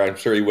out there, I'm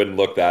sure he wouldn't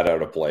look that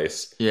out of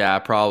place. Yeah,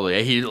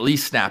 probably. He'd at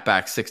least snap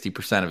back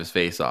 60% of his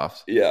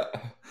faceoffs. Yeah.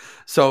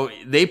 So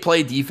they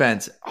play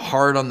defense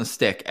hard on the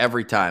stick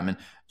every time. And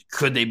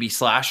could they be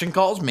slashing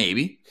calls?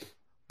 Maybe.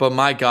 But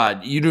my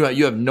God, you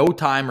have no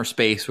time or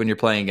space when you're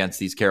playing against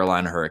these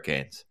Carolina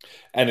Hurricanes.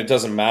 And it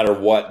doesn't matter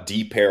what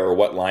D pair or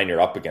what line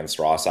you're up against,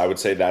 Ross. I would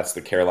say that's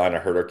the Carolina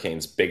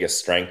Hurricanes' biggest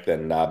strength.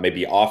 And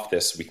maybe off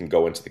this, we can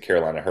go into the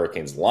Carolina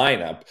Hurricanes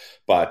lineup.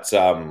 But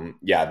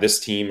this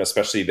team,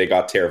 especially they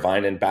got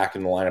Teravainen back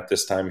in the lineup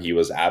this time. He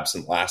was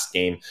absent last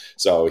game.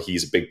 So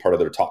he's a big part of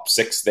their top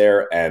 6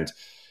 there. And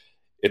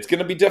it's going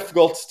to be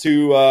difficult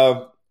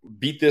to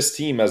beat this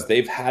team as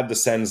they've had the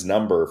Sens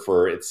number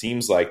for, it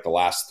seems like, the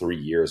last 3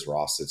 years,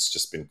 Ross. It's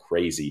just been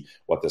crazy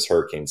what this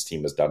Hurricanes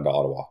team has done to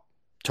Ottawa.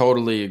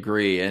 Totally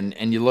agree.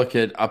 And you look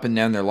at up and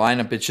down their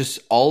lineup, it's just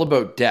all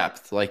about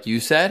depth. Like you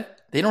said,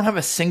 they don't have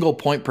a single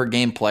point per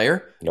game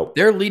player. Nope.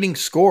 Their leading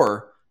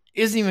scorer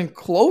isn't even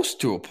close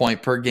to a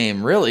point per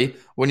game, really,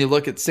 when you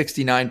look at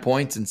 69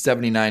 points in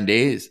 79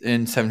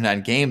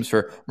 games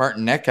for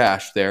Martin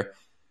Necas there.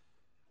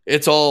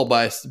 It's all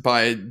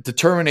by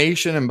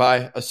determination and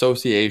by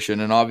association.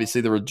 And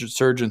obviously the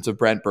resurgence of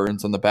Brent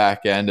Burns on the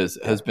back end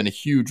has been a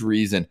huge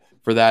reason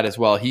for that as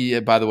well. He,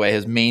 by the way,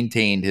 has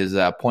maintained his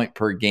point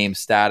per game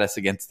status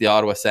against the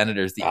Ottawa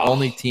Senators, the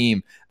only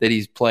team that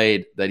he's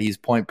played that he's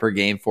point per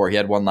game for. He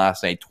had one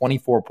last night,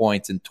 24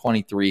 points in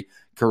 23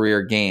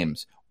 career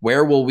games.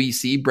 Where will we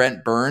see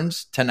Brent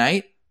Burns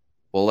tonight?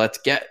 Well, let's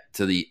get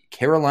to the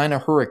Carolina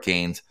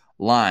Hurricanes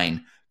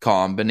line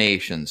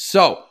combination.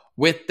 So,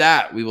 with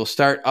that, we will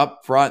start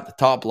up front. The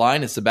top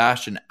line is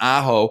Sebastian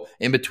Aho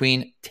in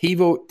between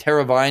Teuvo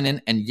Teravainen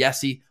and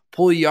Jesse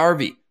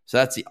Puljujärvi. So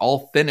that's the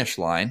all-Finnish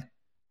line.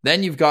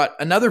 Then you've got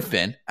another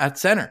Finn at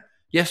center.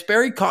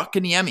 Jesperi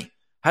Kotkaniemi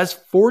has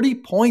 40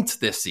 points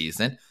this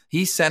season.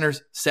 He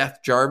centers Seth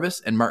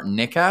Jarvis and Martin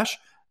Necas.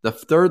 The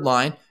third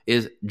line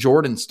is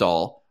Jordan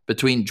Staal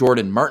between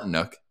Jordan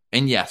Martinook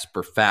and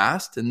Jesper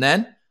Fast. And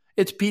then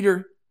it's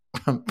Peter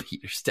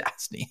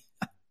Stastny.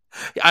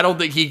 I don't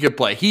think he could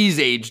play. He's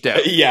aged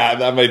out. Yeah,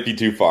 that might be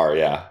too far,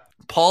 yeah.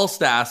 Paul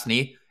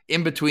Stastny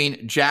in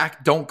between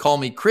Jack Don't Call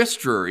Me Chris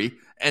Drury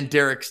and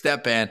Derek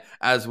Stepan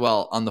as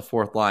well on the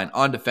fourth line.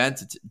 On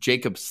defense, it's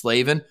Jacob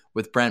Slavin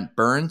with Brent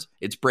Burns.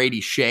 It's Brady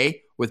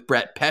Shea with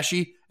Brett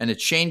Pesce. And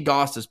it's Shane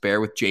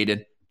Gostisbehere with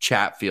Jaden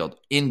Chatfield.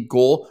 In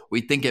goal, we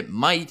think it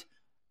might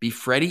be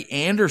Freddie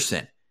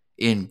Anderson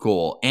in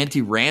goal.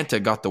 Antti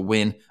Ranta got the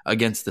win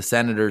against the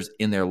Senators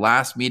in their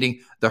last meeting.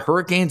 The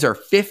Hurricanes are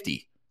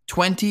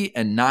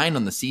 20-9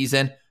 on the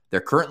season. They're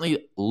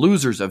currently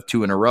losers of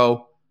 2 in a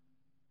row.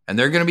 And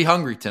they're going to be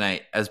hungry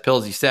tonight, as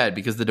Pilsy said,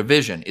 because the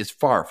division is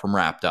far from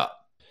wrapped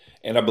up.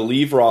 And I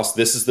believe, Ross,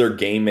 this is their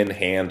game in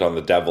hand on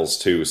the Devils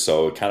too.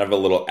 So kind of a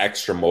little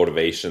extra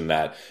motivation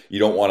that you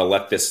don't want to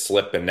let this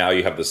slip. And now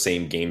you have the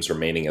same games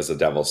remaining as the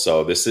Devils.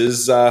 So this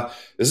is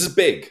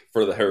big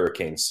for the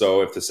Hurricanes.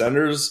 So if the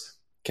Senators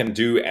can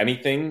do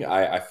anything,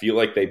 I feel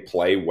like they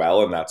play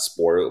well in that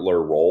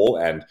spoiler role.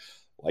 And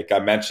like I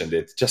mentioned,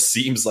 it just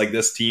seems like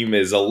this team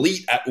is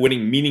elite at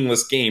winning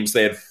meaningless games.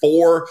 They had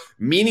 4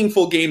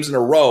 meaningful games in a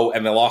row,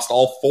 and they lost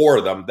all 4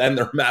 of them. Then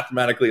they're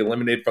mathematically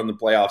eliminated from the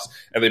playoffs,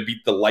 and they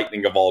beat the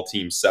Lightning of all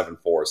teams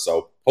 7-4.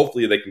 So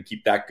hopefully they can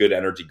keep that good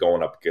energy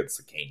going up against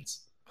the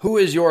Canes. Who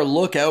is your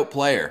lookout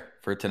player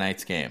for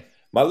tonight's game?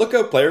 My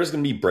lookout player is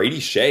going to be Brady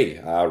Shea.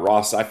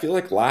 Ross, I feel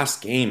like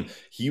last game,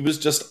 he was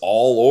just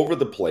all over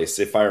the place.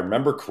 If I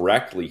remember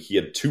correctly, he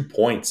had 2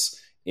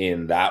 points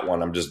in that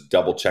one. I'm just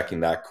double checking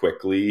that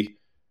quickly.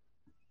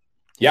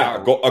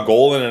 Yeah, a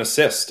goal and an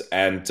assist.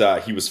 And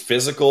he was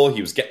physical.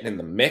 He was getting in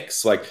the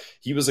mix. Like,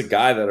 he was a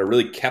guy that I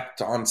really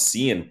kept on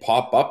seeing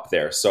pop up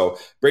there. So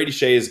Brady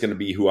Shea is going to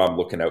be who I'm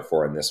looking out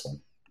for in this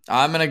one.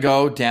 I'm going to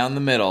go down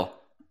the middle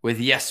with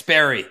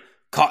Jesperi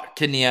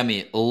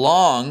Kotkaniemi.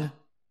 Long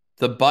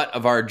the butt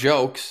of our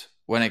jokes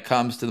when it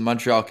comes to the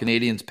Montreal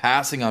Canadiens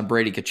passing on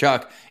Brady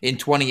Tkachuk in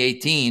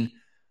 2018.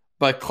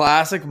 But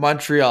classic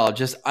Montreal,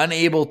 just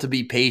unable to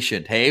be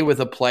patient, hey,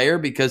 with a player,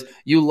 because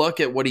you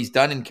look at what he's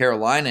done in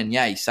Carolina, and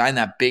yeah, he signed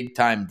that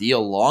big-time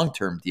deal,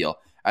 long-term deal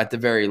at the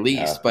very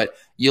least. Yeah. But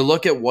you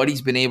look at what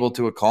he's been able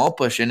to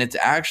accomplish, and it's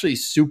actually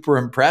super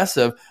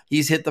impressive.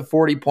 He's hit the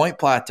 40-point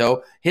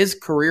plateau. His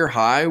career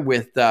high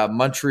with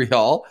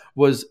Montreal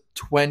was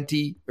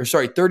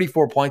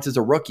 34 points as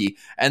a rookie,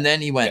 and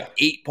then he went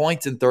 8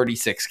 points in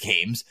 36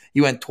 games.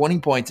 He went 20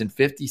 points in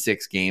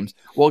 56 games.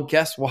 Well,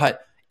 guess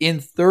what? In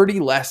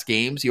 30 less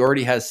games, he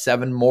already has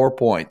 7 more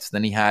points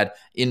than he had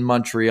in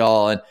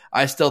Montreal. And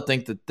I still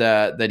think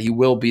that he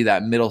will be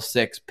that middle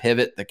 6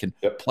 pivot that can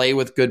play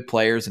with good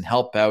players and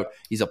help out.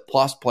 He's a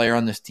plus player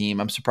on this team.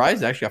 I'm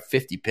surprised he actually got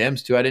 50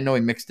 PIMs too. I didn't know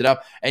he mixed it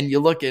up. And you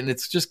look, and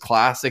it's just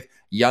classic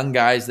young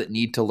guys that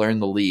need to learn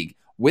the league.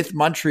 With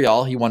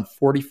Montreal, he won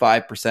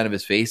 45% of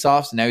his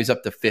faceoffs, and now he's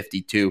up to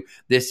 52.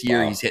 This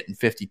year, He's hitting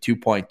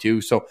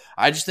 52.2. So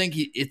I just think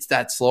it's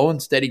that slow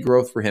and steady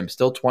growth for him.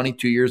 Still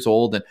 22 years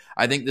old, and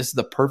I think this is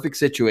the perfect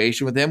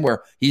situation with him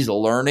where he's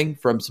learning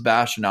from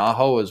Sebastian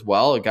Aho as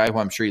well, a guy who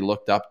I'm sure he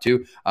looked up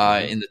to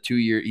in the 2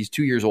 year. He's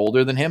 2 years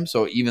older than him,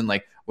 so even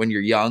like when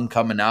you're young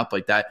coming up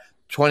like that,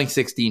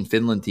 2016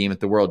 Finland team at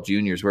the World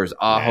Juniors, whereas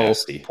Aho,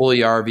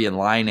 Puljujärvi, and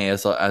Laine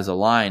as a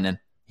line, and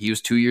he was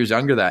 2 years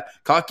younger than that.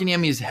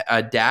 Kotkaniemi's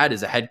dad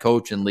is a head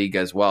coach in league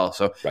as well.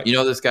 So,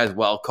 this guy's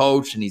well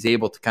coached, and he's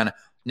able to kind of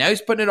 – now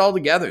he's putting it all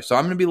together. So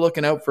I'm going to be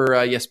looking out for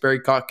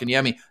Jesperi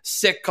Kotkaniemi.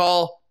 Sick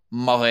call,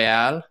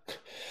 Montreal.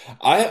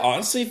 I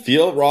honestly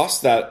feel,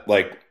 Ross, that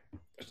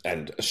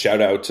and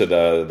shout out to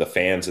the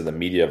fans and the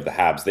media of the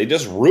Habs, they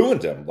just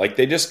ruined him. Like,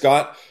 they just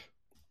got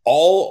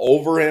all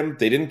over him.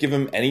 They didn't give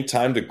him any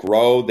time to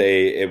grow.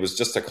 It was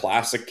just a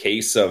classic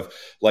case of,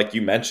 like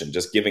you mentioned,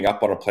 just giving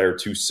up on a player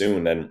too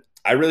soon. And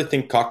I really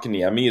think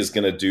Kotkaniemi is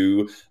going to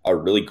do a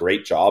really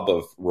great job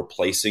of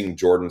replacing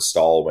Jordan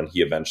Staal when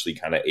he eventually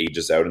kind of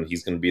ages out, and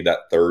he's going to be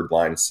that third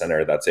line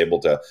center that's able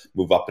to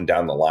move up and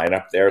down the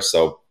lineup there.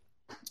 So,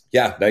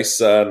 yeah, nice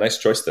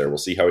choice there. We'll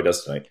see how he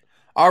does tonight.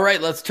 All right,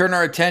 let's turn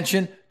our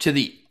attention to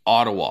the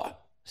Ottawa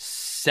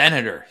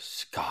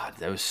Senators. God,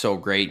 that was so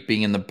great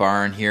being in the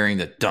barn, hearing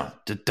the dun,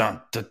 da, dun,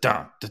 da,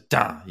 dun, da,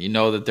 dun. You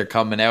know that they're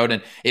coming out,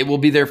 and it will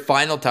be their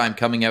final time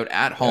coming out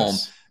at home.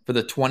 Yes. For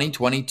the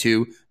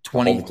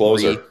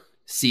 2022-23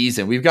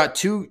 season. We've got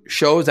 2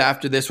 shows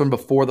after this one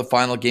before the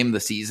final game of the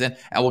season,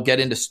 and we'll get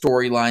into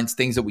storylines,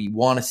 things that we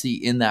want to see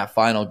in that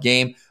final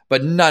game,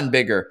 but none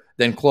bigger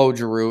than Claude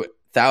Giroux,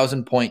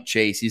 1,000-point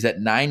chase. He's at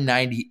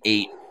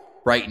 998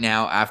 right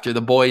now after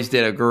the boys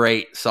did a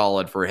great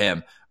solid for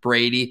him.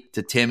 Brady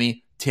to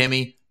Timmy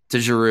to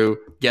Giroux,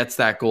 gets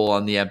that goal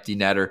on the empty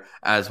netter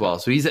as well.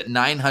 So he's at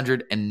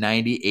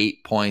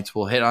 998 points.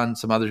 We'll hit on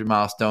some other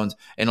milestones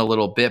in a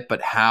little bit,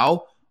 but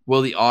how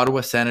will the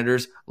Ottawa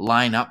Senators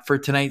line up for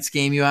tonight's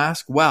game, you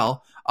ask?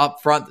 Well, up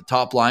front, the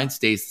top line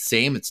stays the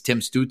same. It's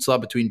Tim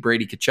Stützle between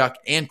Brady Tkachuk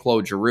and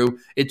Claude Giroux.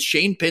 It's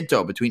Shane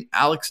Pinto between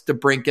Alex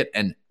DeBrincat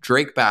and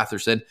Drake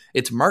Batherson.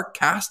 It's Mark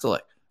Kastelik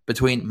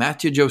between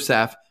Mathieu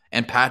Joseph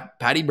and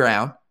Patty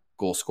Brown,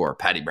 goal scorer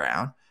Patty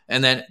Brown.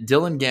 And then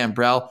Dylan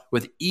Gambrell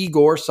with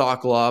Egor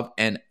Sokolov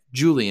and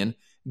Julien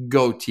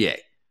Gauthier.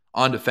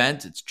 On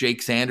defense, it's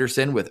Jake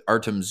Sanderson with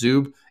Artem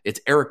Zub.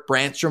 It's Eric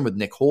Brandstrom with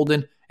Nick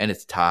Holden. And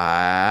it's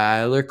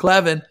Tyler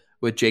Klevin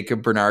with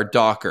Jacob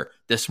Bernard-Docker.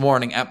 This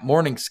morning at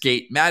morning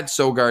skate, Mad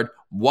Sogard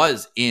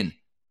was in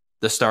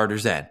the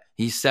starter's end.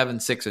 He's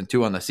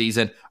 7-6-2 on the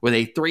season with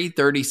a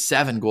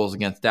 .337 goals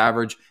against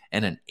average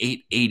and an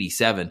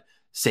 .887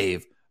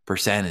 save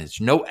percentage.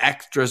 No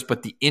extras,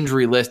 but the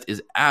injury list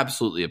is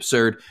absolutely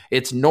absurd.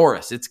 It's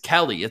Norris, it's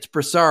Kelly, it's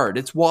Brassard,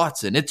 it's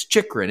Watson, it's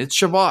Chychrun, it's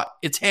Shabbat,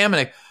 it's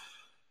Hamonic,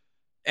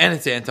 and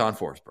it's Anton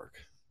Forsberg.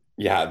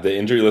 Yeah, the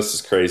injury list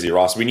is crazy,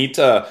 Ross. We need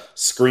to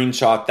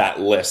screenshot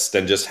that list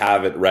and just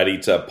have it ready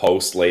to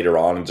post later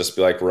on and just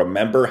be like,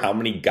 remember how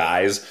many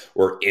guys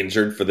were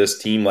injured for this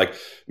team? Like,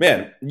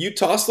 man, you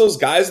toss those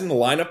guys in the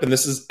lineup and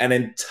this is an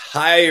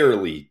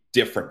entirely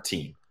different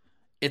team.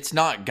 It's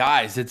not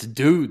guys, it's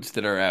dudes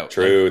that are out.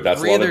 True,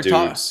 that's a lot of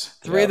dudes.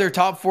 Three of their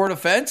top 4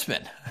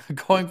 defensemen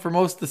going for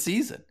most of the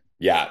season.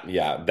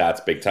 Yeah, that's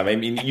big time. I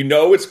mean,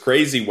 it's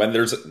crazy when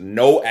there's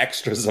no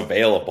extras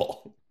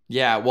available.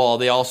 Yeah, well,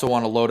 they also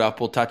want to load up.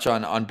 We'll touch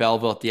on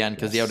Belleville at the end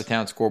because the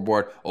out-of-town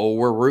scoreboard,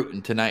 we're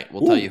rooting tonight.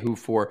 We'll tell you who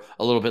for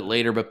a little bit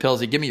later. But,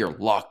 Pillsy, give me your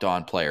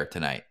locked-on player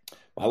tonight.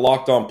 My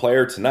locked-on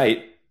player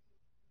tonight,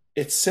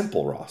 it's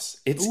simple,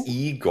 Ross. It's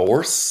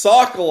Egor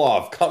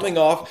Sokolov coming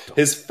off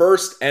his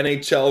first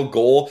NHL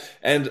goal.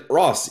 And,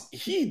 Ross,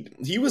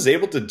 he was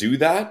able to do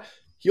that.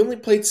 He only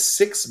played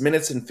 6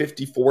 minutes and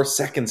 54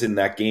 seconds in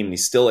that game, and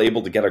he's still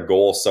able to get a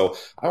goal. So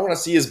I want to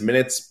see his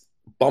minutes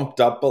bumped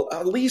up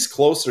at least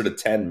closer to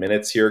 10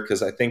 minutes here,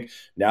 because I think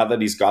now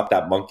that he's got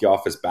that monkey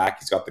off his back,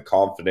 he's got the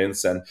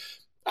confidence, and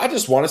I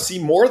just want to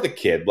see more of the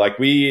kid.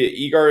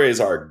 Egor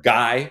is our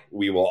guy.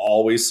 We will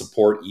always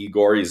support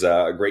Egor. He's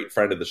a great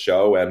friend of the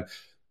show, and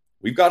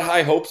we've got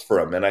high hopes for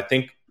him, and I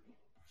think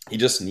he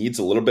just needs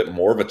a little bit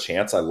more of a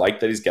chance. I like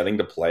that he's getting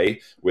to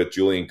play with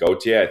Julien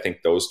Gauthier. I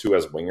think those two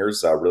as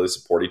wingers really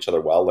support each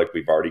other well, like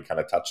we've already kind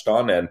of touched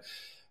on, and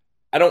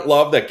I don't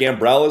love that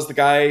Gambrell is the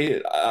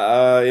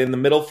guy in the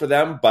middle for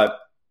them, but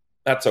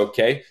that's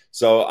okay.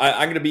 So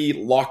I'm going to be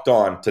locked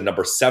on to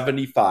number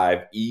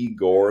 75,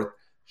 Egor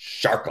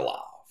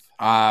Sokolov.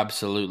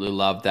 Absolutely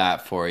love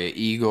that for you.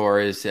 Egor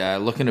is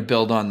looking to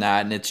build on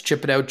that, and it's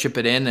chip it out, chip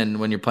it in, and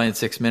when you're playing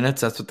 6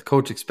 minutes, that's what the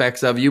coach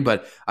expects of you.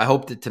 But I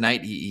hope that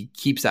tonight he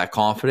keeps that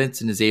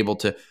confidence and is able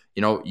to,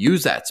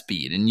 use that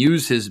speed and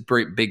use his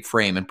big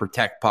frame and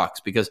protect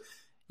pucks, because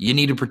you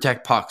need to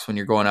protect pucks when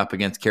you're going up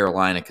against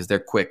Carolina, because they're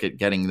quick at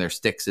getting their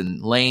sticks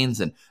in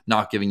lanes and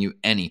not giving you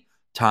any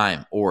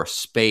time or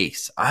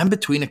space. I'm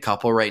between a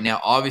couple right now.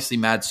 Obviously,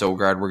 Matt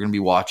Sogard, we're going to be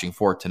watching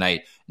for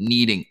tonight,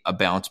 needing a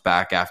bounce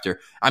back after.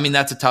 I mean,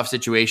 that's a tough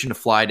situation to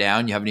fly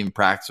down. You haven't even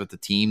practiced with the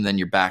team. Then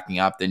you're backing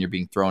up. Then you're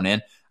being thrown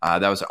in.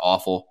 That was an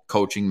awful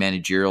coaching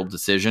managerial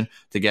decision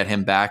to get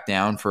him back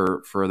down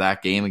for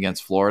that game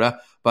against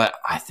Florida. But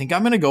I think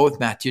I'm going to go with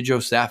Mathieu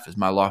Joseph as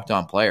my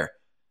locked-on player.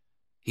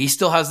 He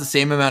still has the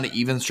same amount of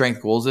even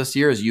strength goals this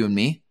year as you and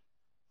me.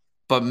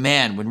 But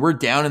man, when we're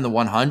down in the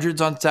 100s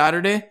on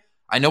Saturday,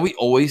 I know he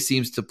always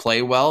seems to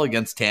play well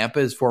against Tampa,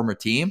 his former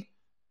team,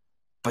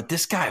 but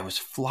this guy was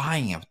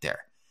flying out there.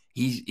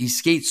 He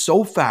skates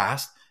so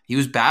fast. He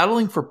was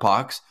battling for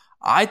pucks.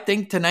 I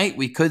think tonight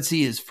we could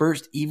see his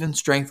first even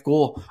strength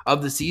goal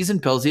of the season,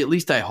 Pillsy. At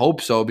least I hope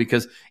so,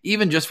 because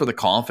even just for the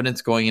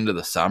confidence going into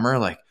the summer,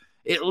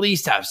 at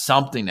least have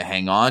something to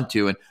hang on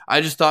to. And I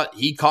just thought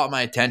he caught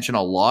my attention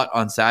a lot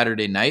on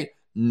Saturday night.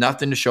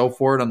 Nothing to show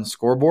for it on the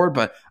scoreboard,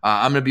 but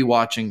I'm going to be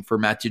watching for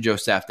Mathieu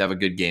Joseph to have a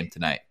good game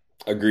tonight.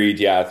 Agreed.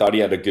 Yeah, I thought he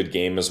had a good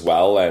game as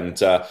well. And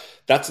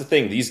that's the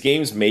thing. These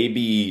games may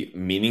be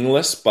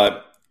meaningless,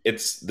 but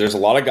there's a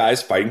lot of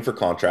guys fighting for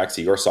contracts.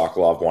 Egor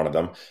Sokolov, one of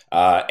them.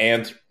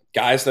 And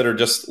guys that are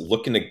just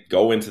looking to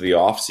go into the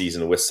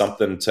offseason with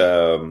something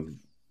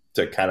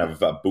to kind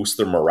of boost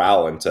their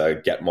morale and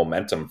to get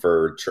momentum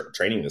for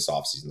training this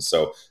offseason.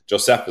 So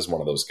Joseph is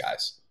one of those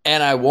guys.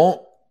 And I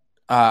won't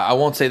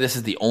say this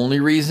is the only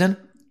reason,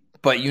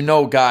 but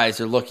guys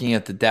are looking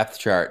at the depth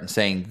chart and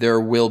saying there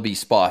will be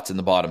spots in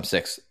the bottom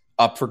six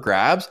up for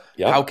grabs.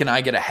 Yep. How can I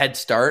get a head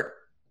start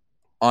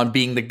on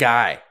being the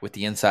guy with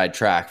the inside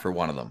track for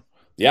one of them?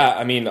 Yeah,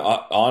 I mean,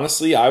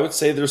 honestly, I would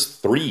say there's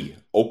 3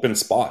 open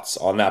spots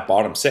on that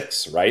bottom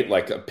 6, right?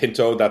 Like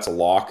Pinto, that's a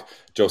lock.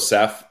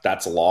 Joseph,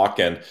 that's a lock.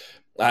 And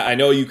I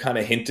know you kind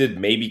of hinted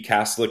maybe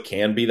Kaslik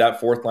can be that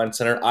fourth line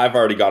center. I've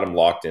already got him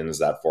locked in as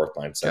that fourth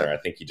line center. Okay. I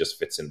think he just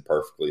fits in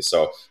perfectly.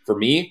 So for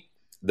me,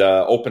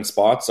 the open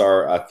spots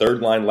are a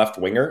third line left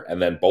winger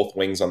and then both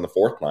wings on the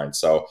fourth line.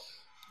 So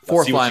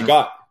let's see what you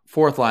got.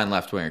 Fourth line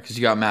left winger, because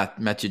you got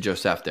Mathieu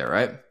Joseph there,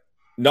 right?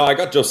 No, I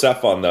got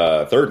Joseph on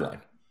the third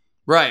line.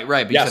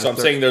 Right. Yeah, so I'm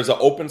saying there's an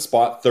open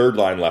spot, third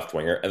line left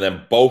winger, and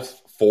then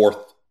both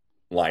fourth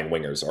line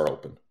wingers are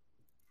open.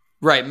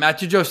 Right.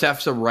 Mathieu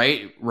Joseph's a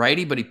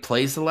righty, but he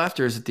plays the left,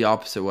 or is it the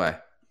opposite way?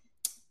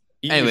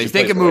 Anyways,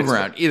 they can move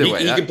around either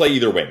way. He can play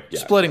either wing. Yeah.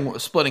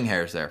 Splitting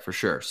hairs there for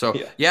sure. So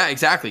yeah,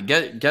 exactly.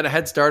 Get a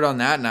head start on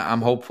that, and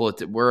I'm hopeful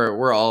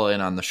we're all in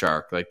on the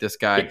Shark. Like this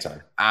guy,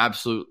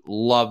 absolute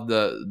love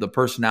the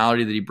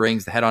personality that he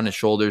brings, the head on his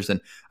shoulders,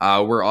 and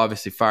we're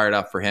obviously fired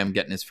up for him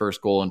getting his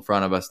first goal in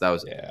front of us. That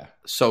was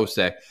so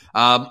sick.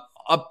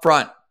 Up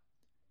front,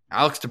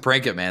 Alex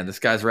DeBrincat, man, this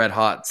guy's red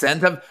hot.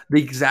 Send him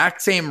the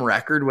exact same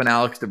record when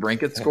Alex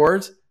DeBrincat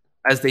scores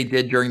as they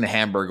did during the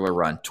Hamburglar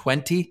run.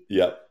 20.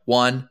 Yep.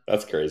 1,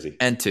 that's crazy,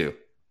 and 2.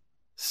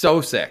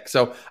 So sick.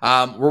 So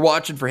we're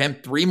watching for him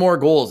 3 more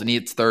goals and he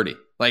hits 30.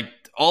 Like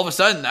all of a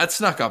sudden that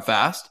snuck up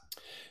fast.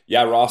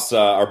 Yeah, Ross,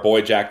 our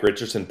boy Jack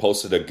Richardson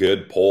posted a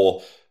good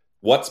poll.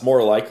 What's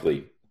more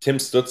likely, Tim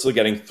Stützle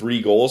getting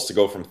 3 goals to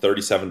go from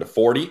 37 to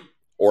 40,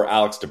 or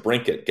Alex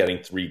DeBrincat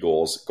getting 3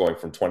 goals going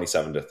from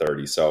 27 to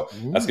 30? So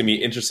that's going to be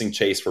an interesting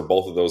chase for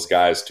both of those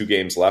guys. 2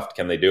 games left.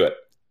 Can they do it?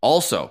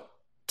 Also,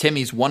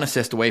 Timmy's 1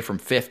 assist away from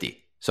 50.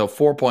 So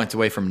 4 points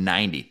away from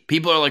 90.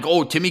 People are like,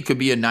 oh, Timmy could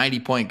be a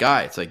 90-point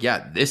guy. It's like,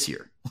 yeah, this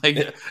year.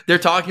 Like they're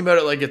talking about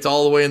it like it's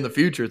all the way in the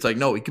future. It's like,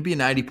 no, he could be a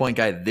 90-point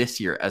guy this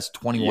year as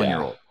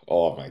 21-year-old.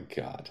 Oh, my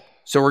God.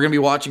 So we're going to be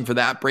watching for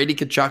that. Brady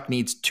Tkachuk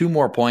needs 2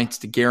 more points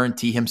to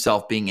guarantee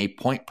himself being a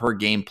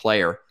point-per-game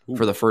player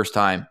for the first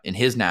time in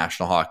his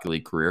National Hockey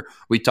League career.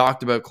 We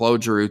talked about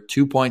Claude Giroux,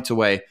 2 points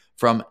away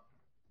from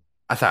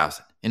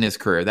 1,000 in his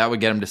career. That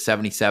would get him to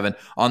 77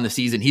 on the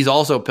season. He's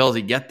also,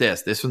 Pillsy, get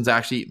this. This one's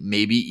actually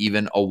maybe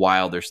even a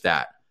wilder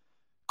stat.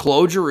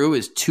 Claude Giroux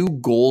is 2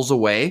 goals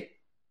away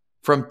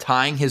from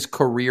tying his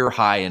career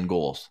high in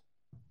goals.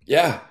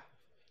 Yeah.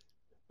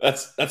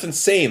 That's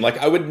insane. Like,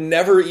 I would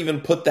never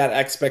even put that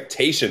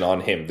expectation on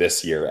him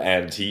this year,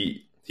 and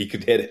he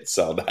could hit it.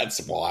 So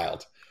that's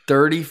wild.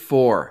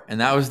 34,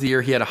 and that was the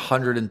year he had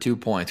 102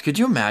 points. Could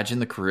you imagine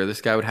the career this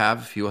guy would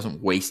have if he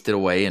wasn't wasted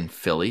away in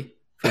Philly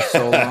for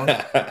so long?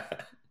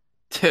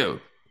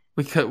 Dude,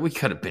 we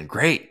could have been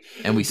great,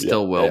 and we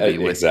still will be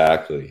with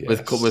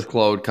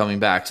Claude coming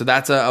back. So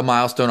that's a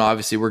milestone.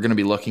 Obviously, we're going to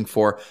be looking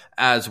for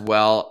as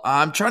well.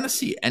 I'm trying to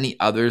see any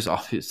others.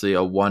 Obviously,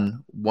 a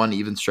one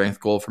even strength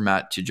goal for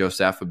Matt to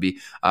Joseph would be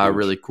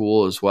really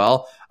cool as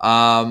well.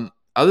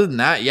 Other than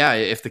that, yeah,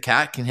 if the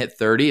Cat can hit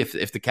 30,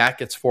 if the Cat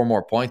gets 4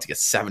 more points, it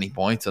gets 70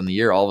 points on the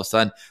year, all of a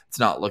sudden it's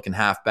not looking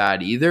half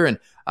bad either.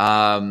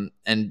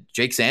 And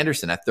Jake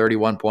Sanderson at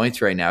 31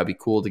 points right now, it'd be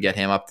cool to get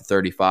him up to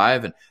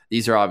 35. And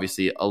these are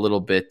obviously a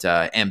little bit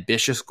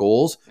ambitious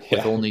goals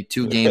with only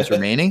 2 games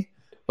remaining.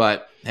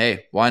 But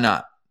hey, why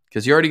not?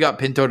 Because you already got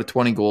Pinto to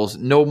 20 goals.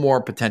 No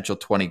more potential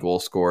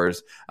 20-goal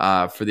scorers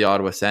for the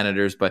Ottawa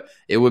Senators, but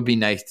it would be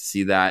nice to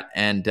see that.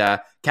 And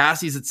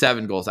Cassie's at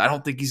 7 goals. I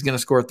don't think he's going to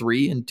score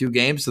 3 in 2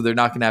 games, so they're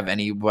not going to have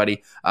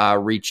anybody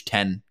reach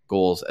 10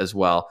 goals as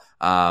well.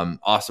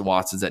 Austin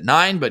Watson's at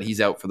 9, but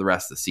he's out for the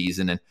rest of the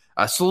season. And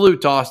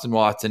salute to Austin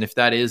Watson. If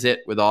that is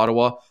it with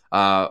Ottawa,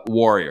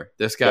 warrior.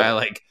 This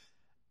guy,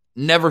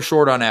 never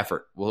short on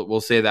effort.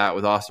 We'll say that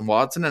with Austin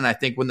Watson. And I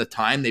think when the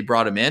time they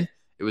brought him in,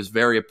 it was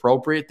very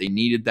appropriate. They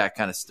needed that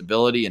kind of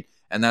stability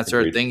and that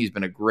sort of thing. He's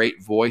been a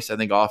great voice, I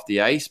think, off the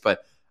ice,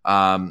 but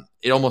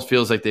it almost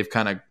feels like they've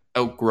kind of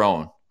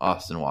outgrown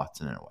Austin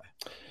Watson in a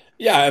way.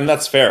 Yeah, and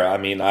that's fair. I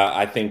mean,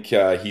 I think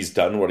he's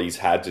done what he's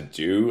had to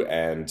do,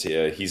 and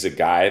he's a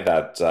guy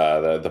that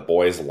the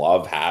boys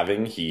love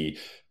having. He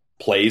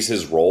plays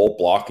his role,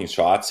 blocking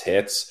shots,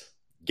 hits,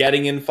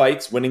 getting in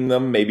fights, winning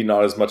them, maybe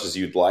not as much as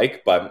you'd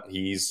like, but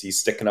he's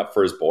sticking up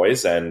for his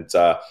boys, and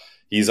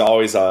he's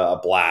always a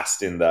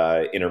blast in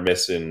the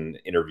intermission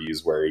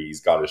interviews where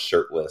he's got his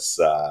shirtless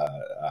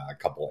a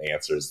couple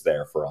answers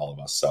there for all of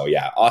us. So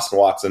yeah, Austin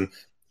Watson,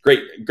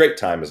 great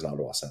time as an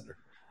Ottawa Senator.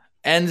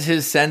 Ends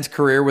his Sens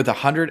career with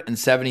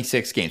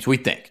 176 games, we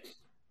think.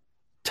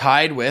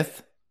 Tied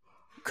with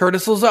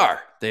Curtis Lazar.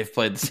 They've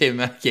played the same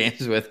amount of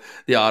games with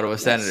the Ottawa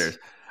Senators.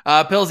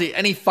 Pillsy,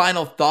 any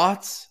final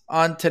thoughts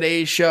on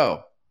today's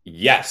show?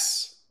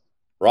 Yes.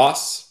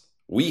 Ross,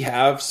 we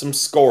have some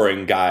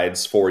scoring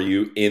guides for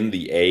you in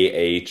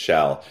the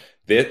AHL.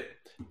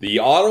 The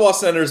Ottawa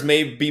Senators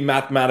may be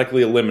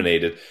mathematically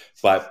eliminated,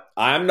 but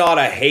I'm not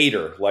a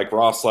hater like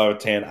Ross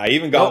Lautan. I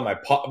even got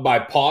my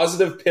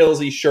positive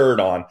Pillsy shirt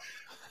on.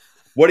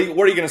 What are you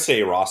going to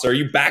say, Ross? Are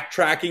you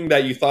backtracking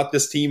that you thought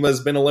this team has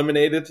been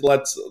eliminated?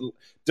 Let's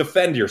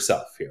defend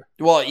yourself here.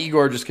 Well,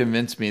 Egor just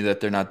convinced me that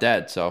they're not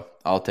dead, so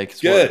I'll take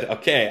his word. Good. Word.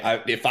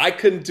 Okay. If I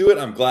couldn't do it,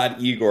 I'm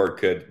glad Egor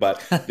could.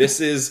 But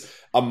this is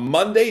a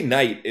Monday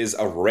night is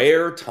a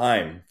rare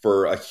time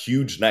for a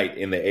huge night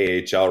in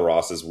the AHL,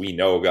 Ross, as we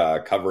know,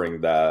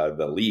 covering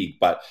the league.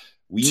 But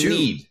we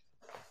need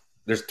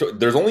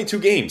there's only 2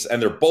 games,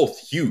 and they're both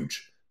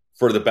huge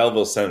for the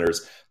Belleville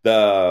Senators.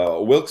 The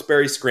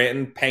Wilkes-Barre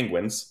Scranton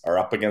Penguins are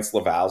up against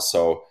Laval,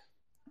 so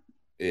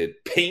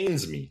it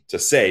pains me to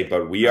say,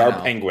 but we are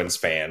Penguins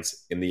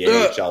fans in the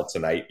AHL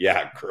tonight.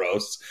 Yeah,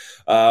 gross.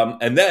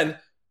 And then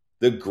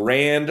the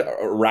Grand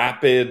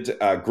Rapid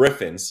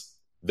Griffins,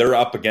 they're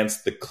up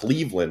against the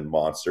Cleveland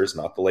Monsters,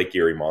 not the Lake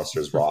Erie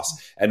Monsters,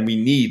 Ross. And we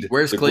need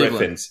Where's the Cleveland?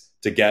 Griffins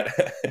to get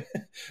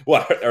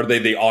what are they,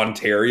 the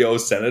Ontario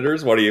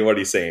Senators? What are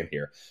you saying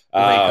here?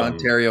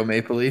 Ontario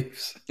Maple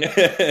Leafs.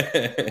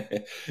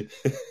 The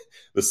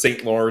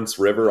St. Lawrence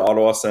River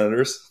Ottawa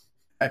Senators.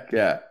 Heck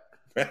yeah.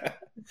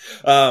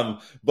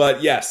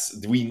 But yes,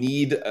 we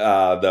need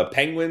the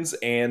Penguins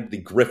and the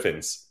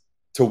Griffins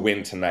to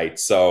win tonight.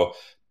 So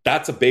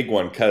that's a big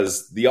one,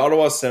 because the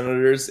Ottawa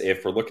Senators,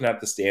 if we're looking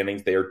at the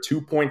standings, they are 2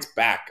 points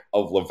back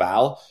of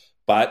Laval,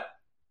 but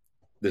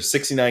there's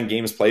 69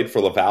 games played for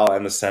Laval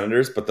and the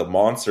Senators, but the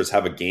Monsters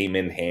have a game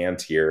in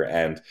hand here,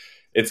 and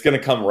it's going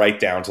to come right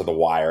down to the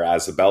wire.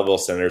 As the Belleville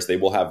Senators, they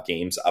will have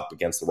games up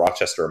against the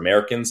Rochester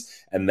Americans,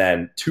 and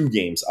then 2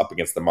 games up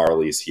against the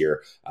Marlies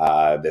here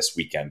this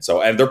weekend.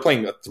 So, and they're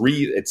playing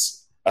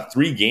it's a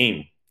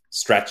 3-game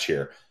stretch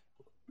here.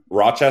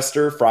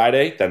 Rochester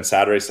Friday, then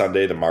Saturday,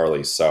 Sunday, the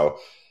Marlies. So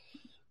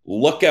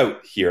look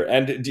out here.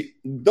 And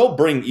they'll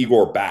bring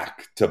Egor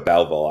back to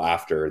Belleville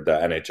after the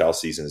NHL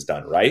season is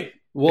done, right?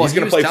 Well, he's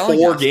going to play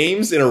 4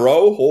 games in a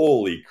row?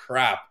 Holy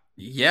crap.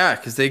 Yeah,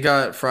 because they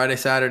got Friday,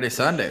 Saturday,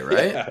 Sunday,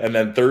 right? Yeah, and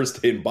then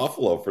Thursday in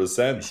Buffalo for the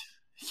Sens.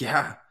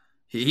 Yeah,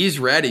 he's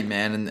ready,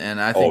 man. And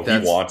I think he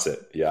wants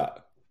it. Yeah.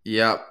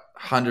 Yep.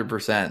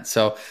 100%.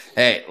 So,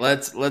 hey,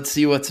 let's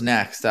see what's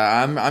next.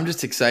 I'm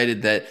just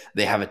excited that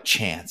they have a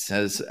chance,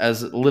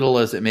 as little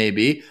as it may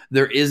be.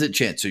 There is a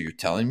chance. So you're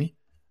telling me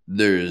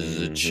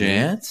there's a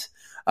chance?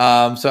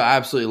 So I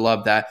absolutely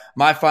love that.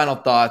 My final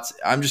thoughts,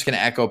 I'm just going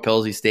to echo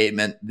Pilsey's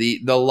statement. The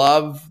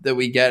love that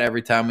we get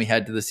every time we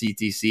head to the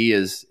CTC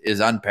is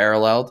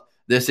unparalleled.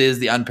 This is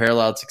the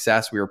unparalleled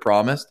success we were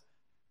promised.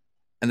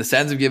 And the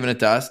Sens have given it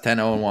to us,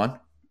 10-0-1.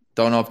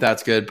 Don't know if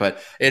that's good,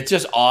 but it's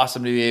just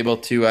awesome to be able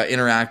to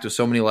interact with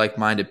so many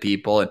like-minded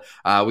people.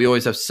 And we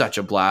always have such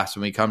a blast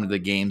when we come to the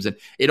games. And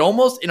it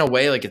almost, in a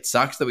way, like it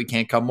sucks that we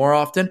can't come more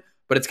often,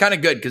 but it's kind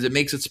of good because it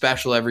makes it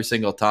special every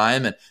single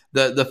time. And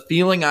the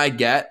feeling I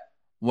get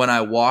when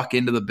I walk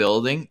into the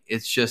building,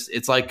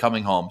 it's like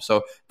coming home.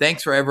 So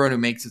thanks for everyone who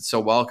makes it so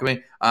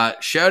welcoming.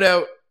 Shout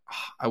out,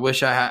 I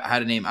wish I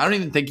had a name. I don't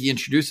even think he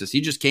introduced us.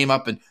 He just came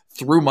up and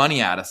threw money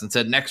at us and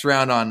said, next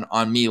round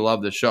on me,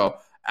 love the show.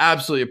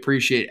 Absolutely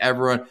appreciate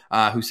everyone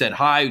who said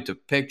hi, who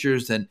took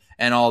pictures and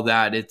all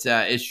that.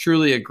 It's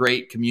truly a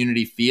great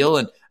community feel,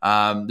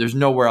 and there's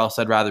nowhere else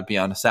I'd rather be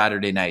on a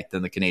Saturday night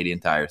than the Canadian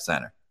Tire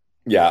Center.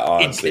 Yeah,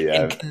 honestly.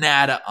 In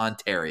Canada,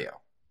 Ontario.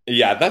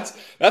 Yeah, that's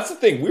the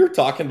thing. We were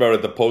talking about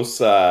it, the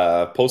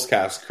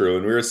postcast crew,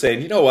 and we were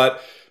saying, you know what?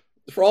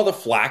 For all the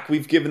flack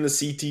we've given the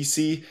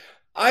CTC,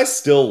 I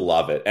still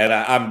love it, and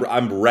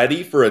I'm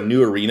ready for a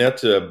new arena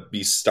to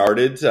be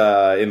started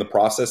in the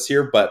process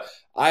here. But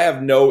I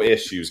have no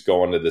issues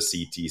going to the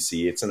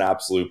CTC. It's an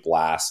absolute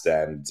blast,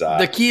 and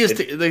the key is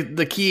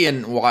the key,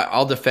 and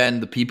I'll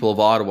defend the people of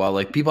Ottawa.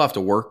 Like, people have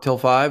to work till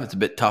 5. It's a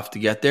bit tough to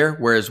get there,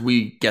 whereas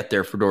we get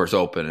there for doors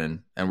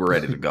open and we're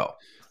ready to go.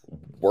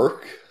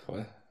 Work?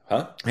 What?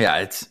 Huh?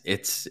 Yeah,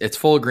 it's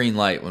full green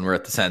light when we're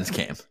at the Sens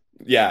game.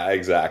 Yeah,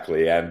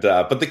 exactly. And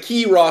but the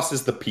key, Ross,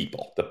 is the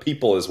people. The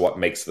people is what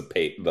makes the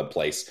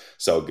place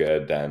so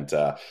good. And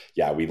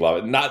yeah, we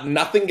love it.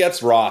 Nothing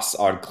gets Ross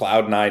on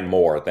cloud nine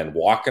more than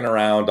walking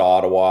around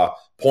Ottawa,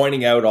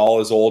 pointing out all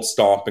his old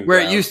stomping where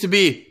grounds. It used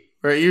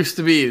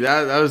to be.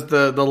 That was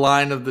the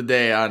line of the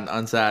day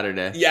on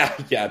Saturday.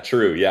 Yeah,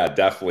 true. Yeah,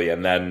 definitely.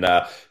 And then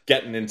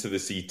getting into the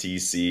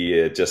CTC,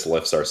 it just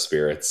lifts our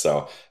spirits.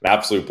 So an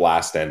absolute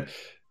blast. And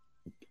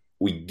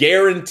we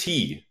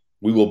guarantee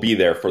we will be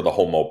there for the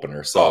home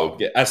opener. So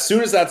as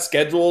soon as that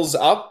schedule's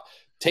up,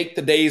 take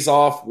the days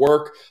off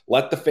work,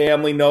 let the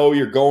family know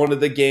you're going to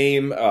the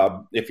game.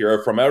 If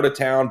you're from out of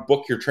town,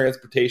 book your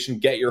transportation,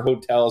 get your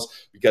hotels,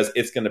 because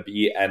it's going to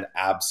be an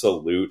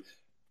absolute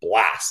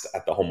blast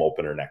at the home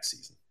opener next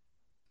season.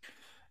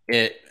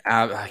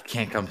 I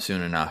can't come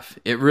soon enough.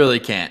 It really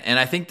can't. And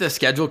I think the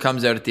schedule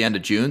comes out at the end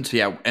of June. So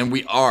yeah, and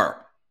we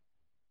are,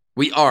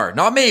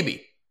 not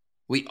maybe.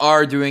 We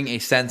are doing a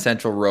Sens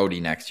Central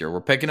roadie next year.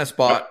 We're picking a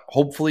spot,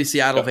 hopefully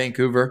Seattle,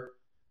 Vancouver,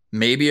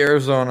 maybe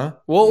Arizona.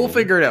 We'll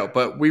figure it out,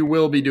 but we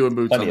will be doing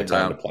boots on the ground.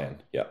 Plenty of time to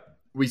plan. Yeah,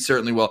 we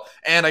certainly will.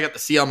 And I got the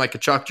C on my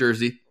Kachuk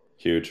jersey.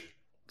 Huge.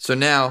 So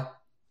now,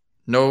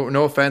 no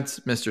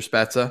offense, Mr.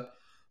 Spezza,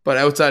 but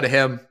outside of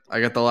him,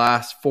 I got the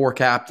last 4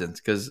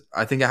 captains, because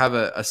I think I have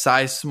a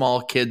size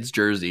small kids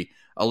jersey,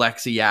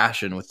 Alexei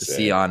Yashin with the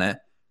C on it.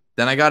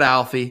 Then I got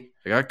Alfie,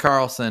 I got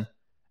Carlson,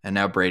 and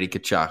now Brady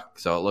Kachuk.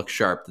 So it looks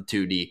sharp, the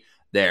 2D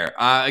there.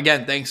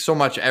 Again, thanks so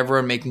much,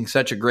 everyone, making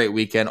such a great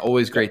weekend.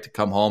 Always great to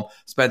come home,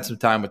 spend some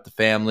time with the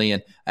family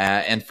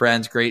and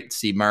friends. Great to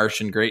see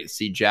Marsh and great to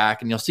see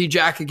Jack. And you'll see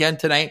Jack again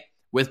tonight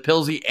with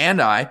Pilsy and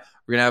I.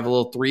 We're going to have a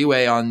little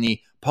 3-way on the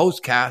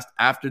postcast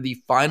after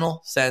the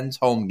final Sens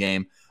home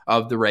game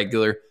of the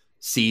regular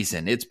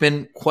season. It's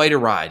been quite a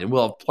ride, and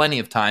we'll have plenty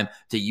of time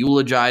to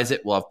eulogize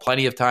it. We'll have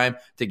plenty of time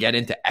to get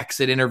into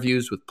exit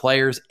interviews with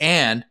players,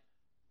 and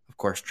of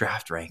course,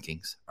 draft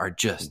rankings are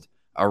just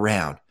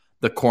around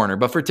the corner.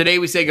 But for today,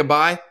 we say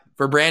goodbye.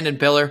 For Brandon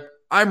Pillar,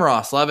 I'm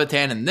Ross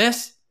Levitan, and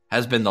this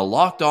has been the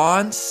Locked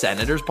On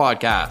Senators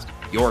podcast,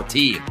 your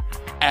team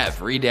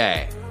every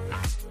day.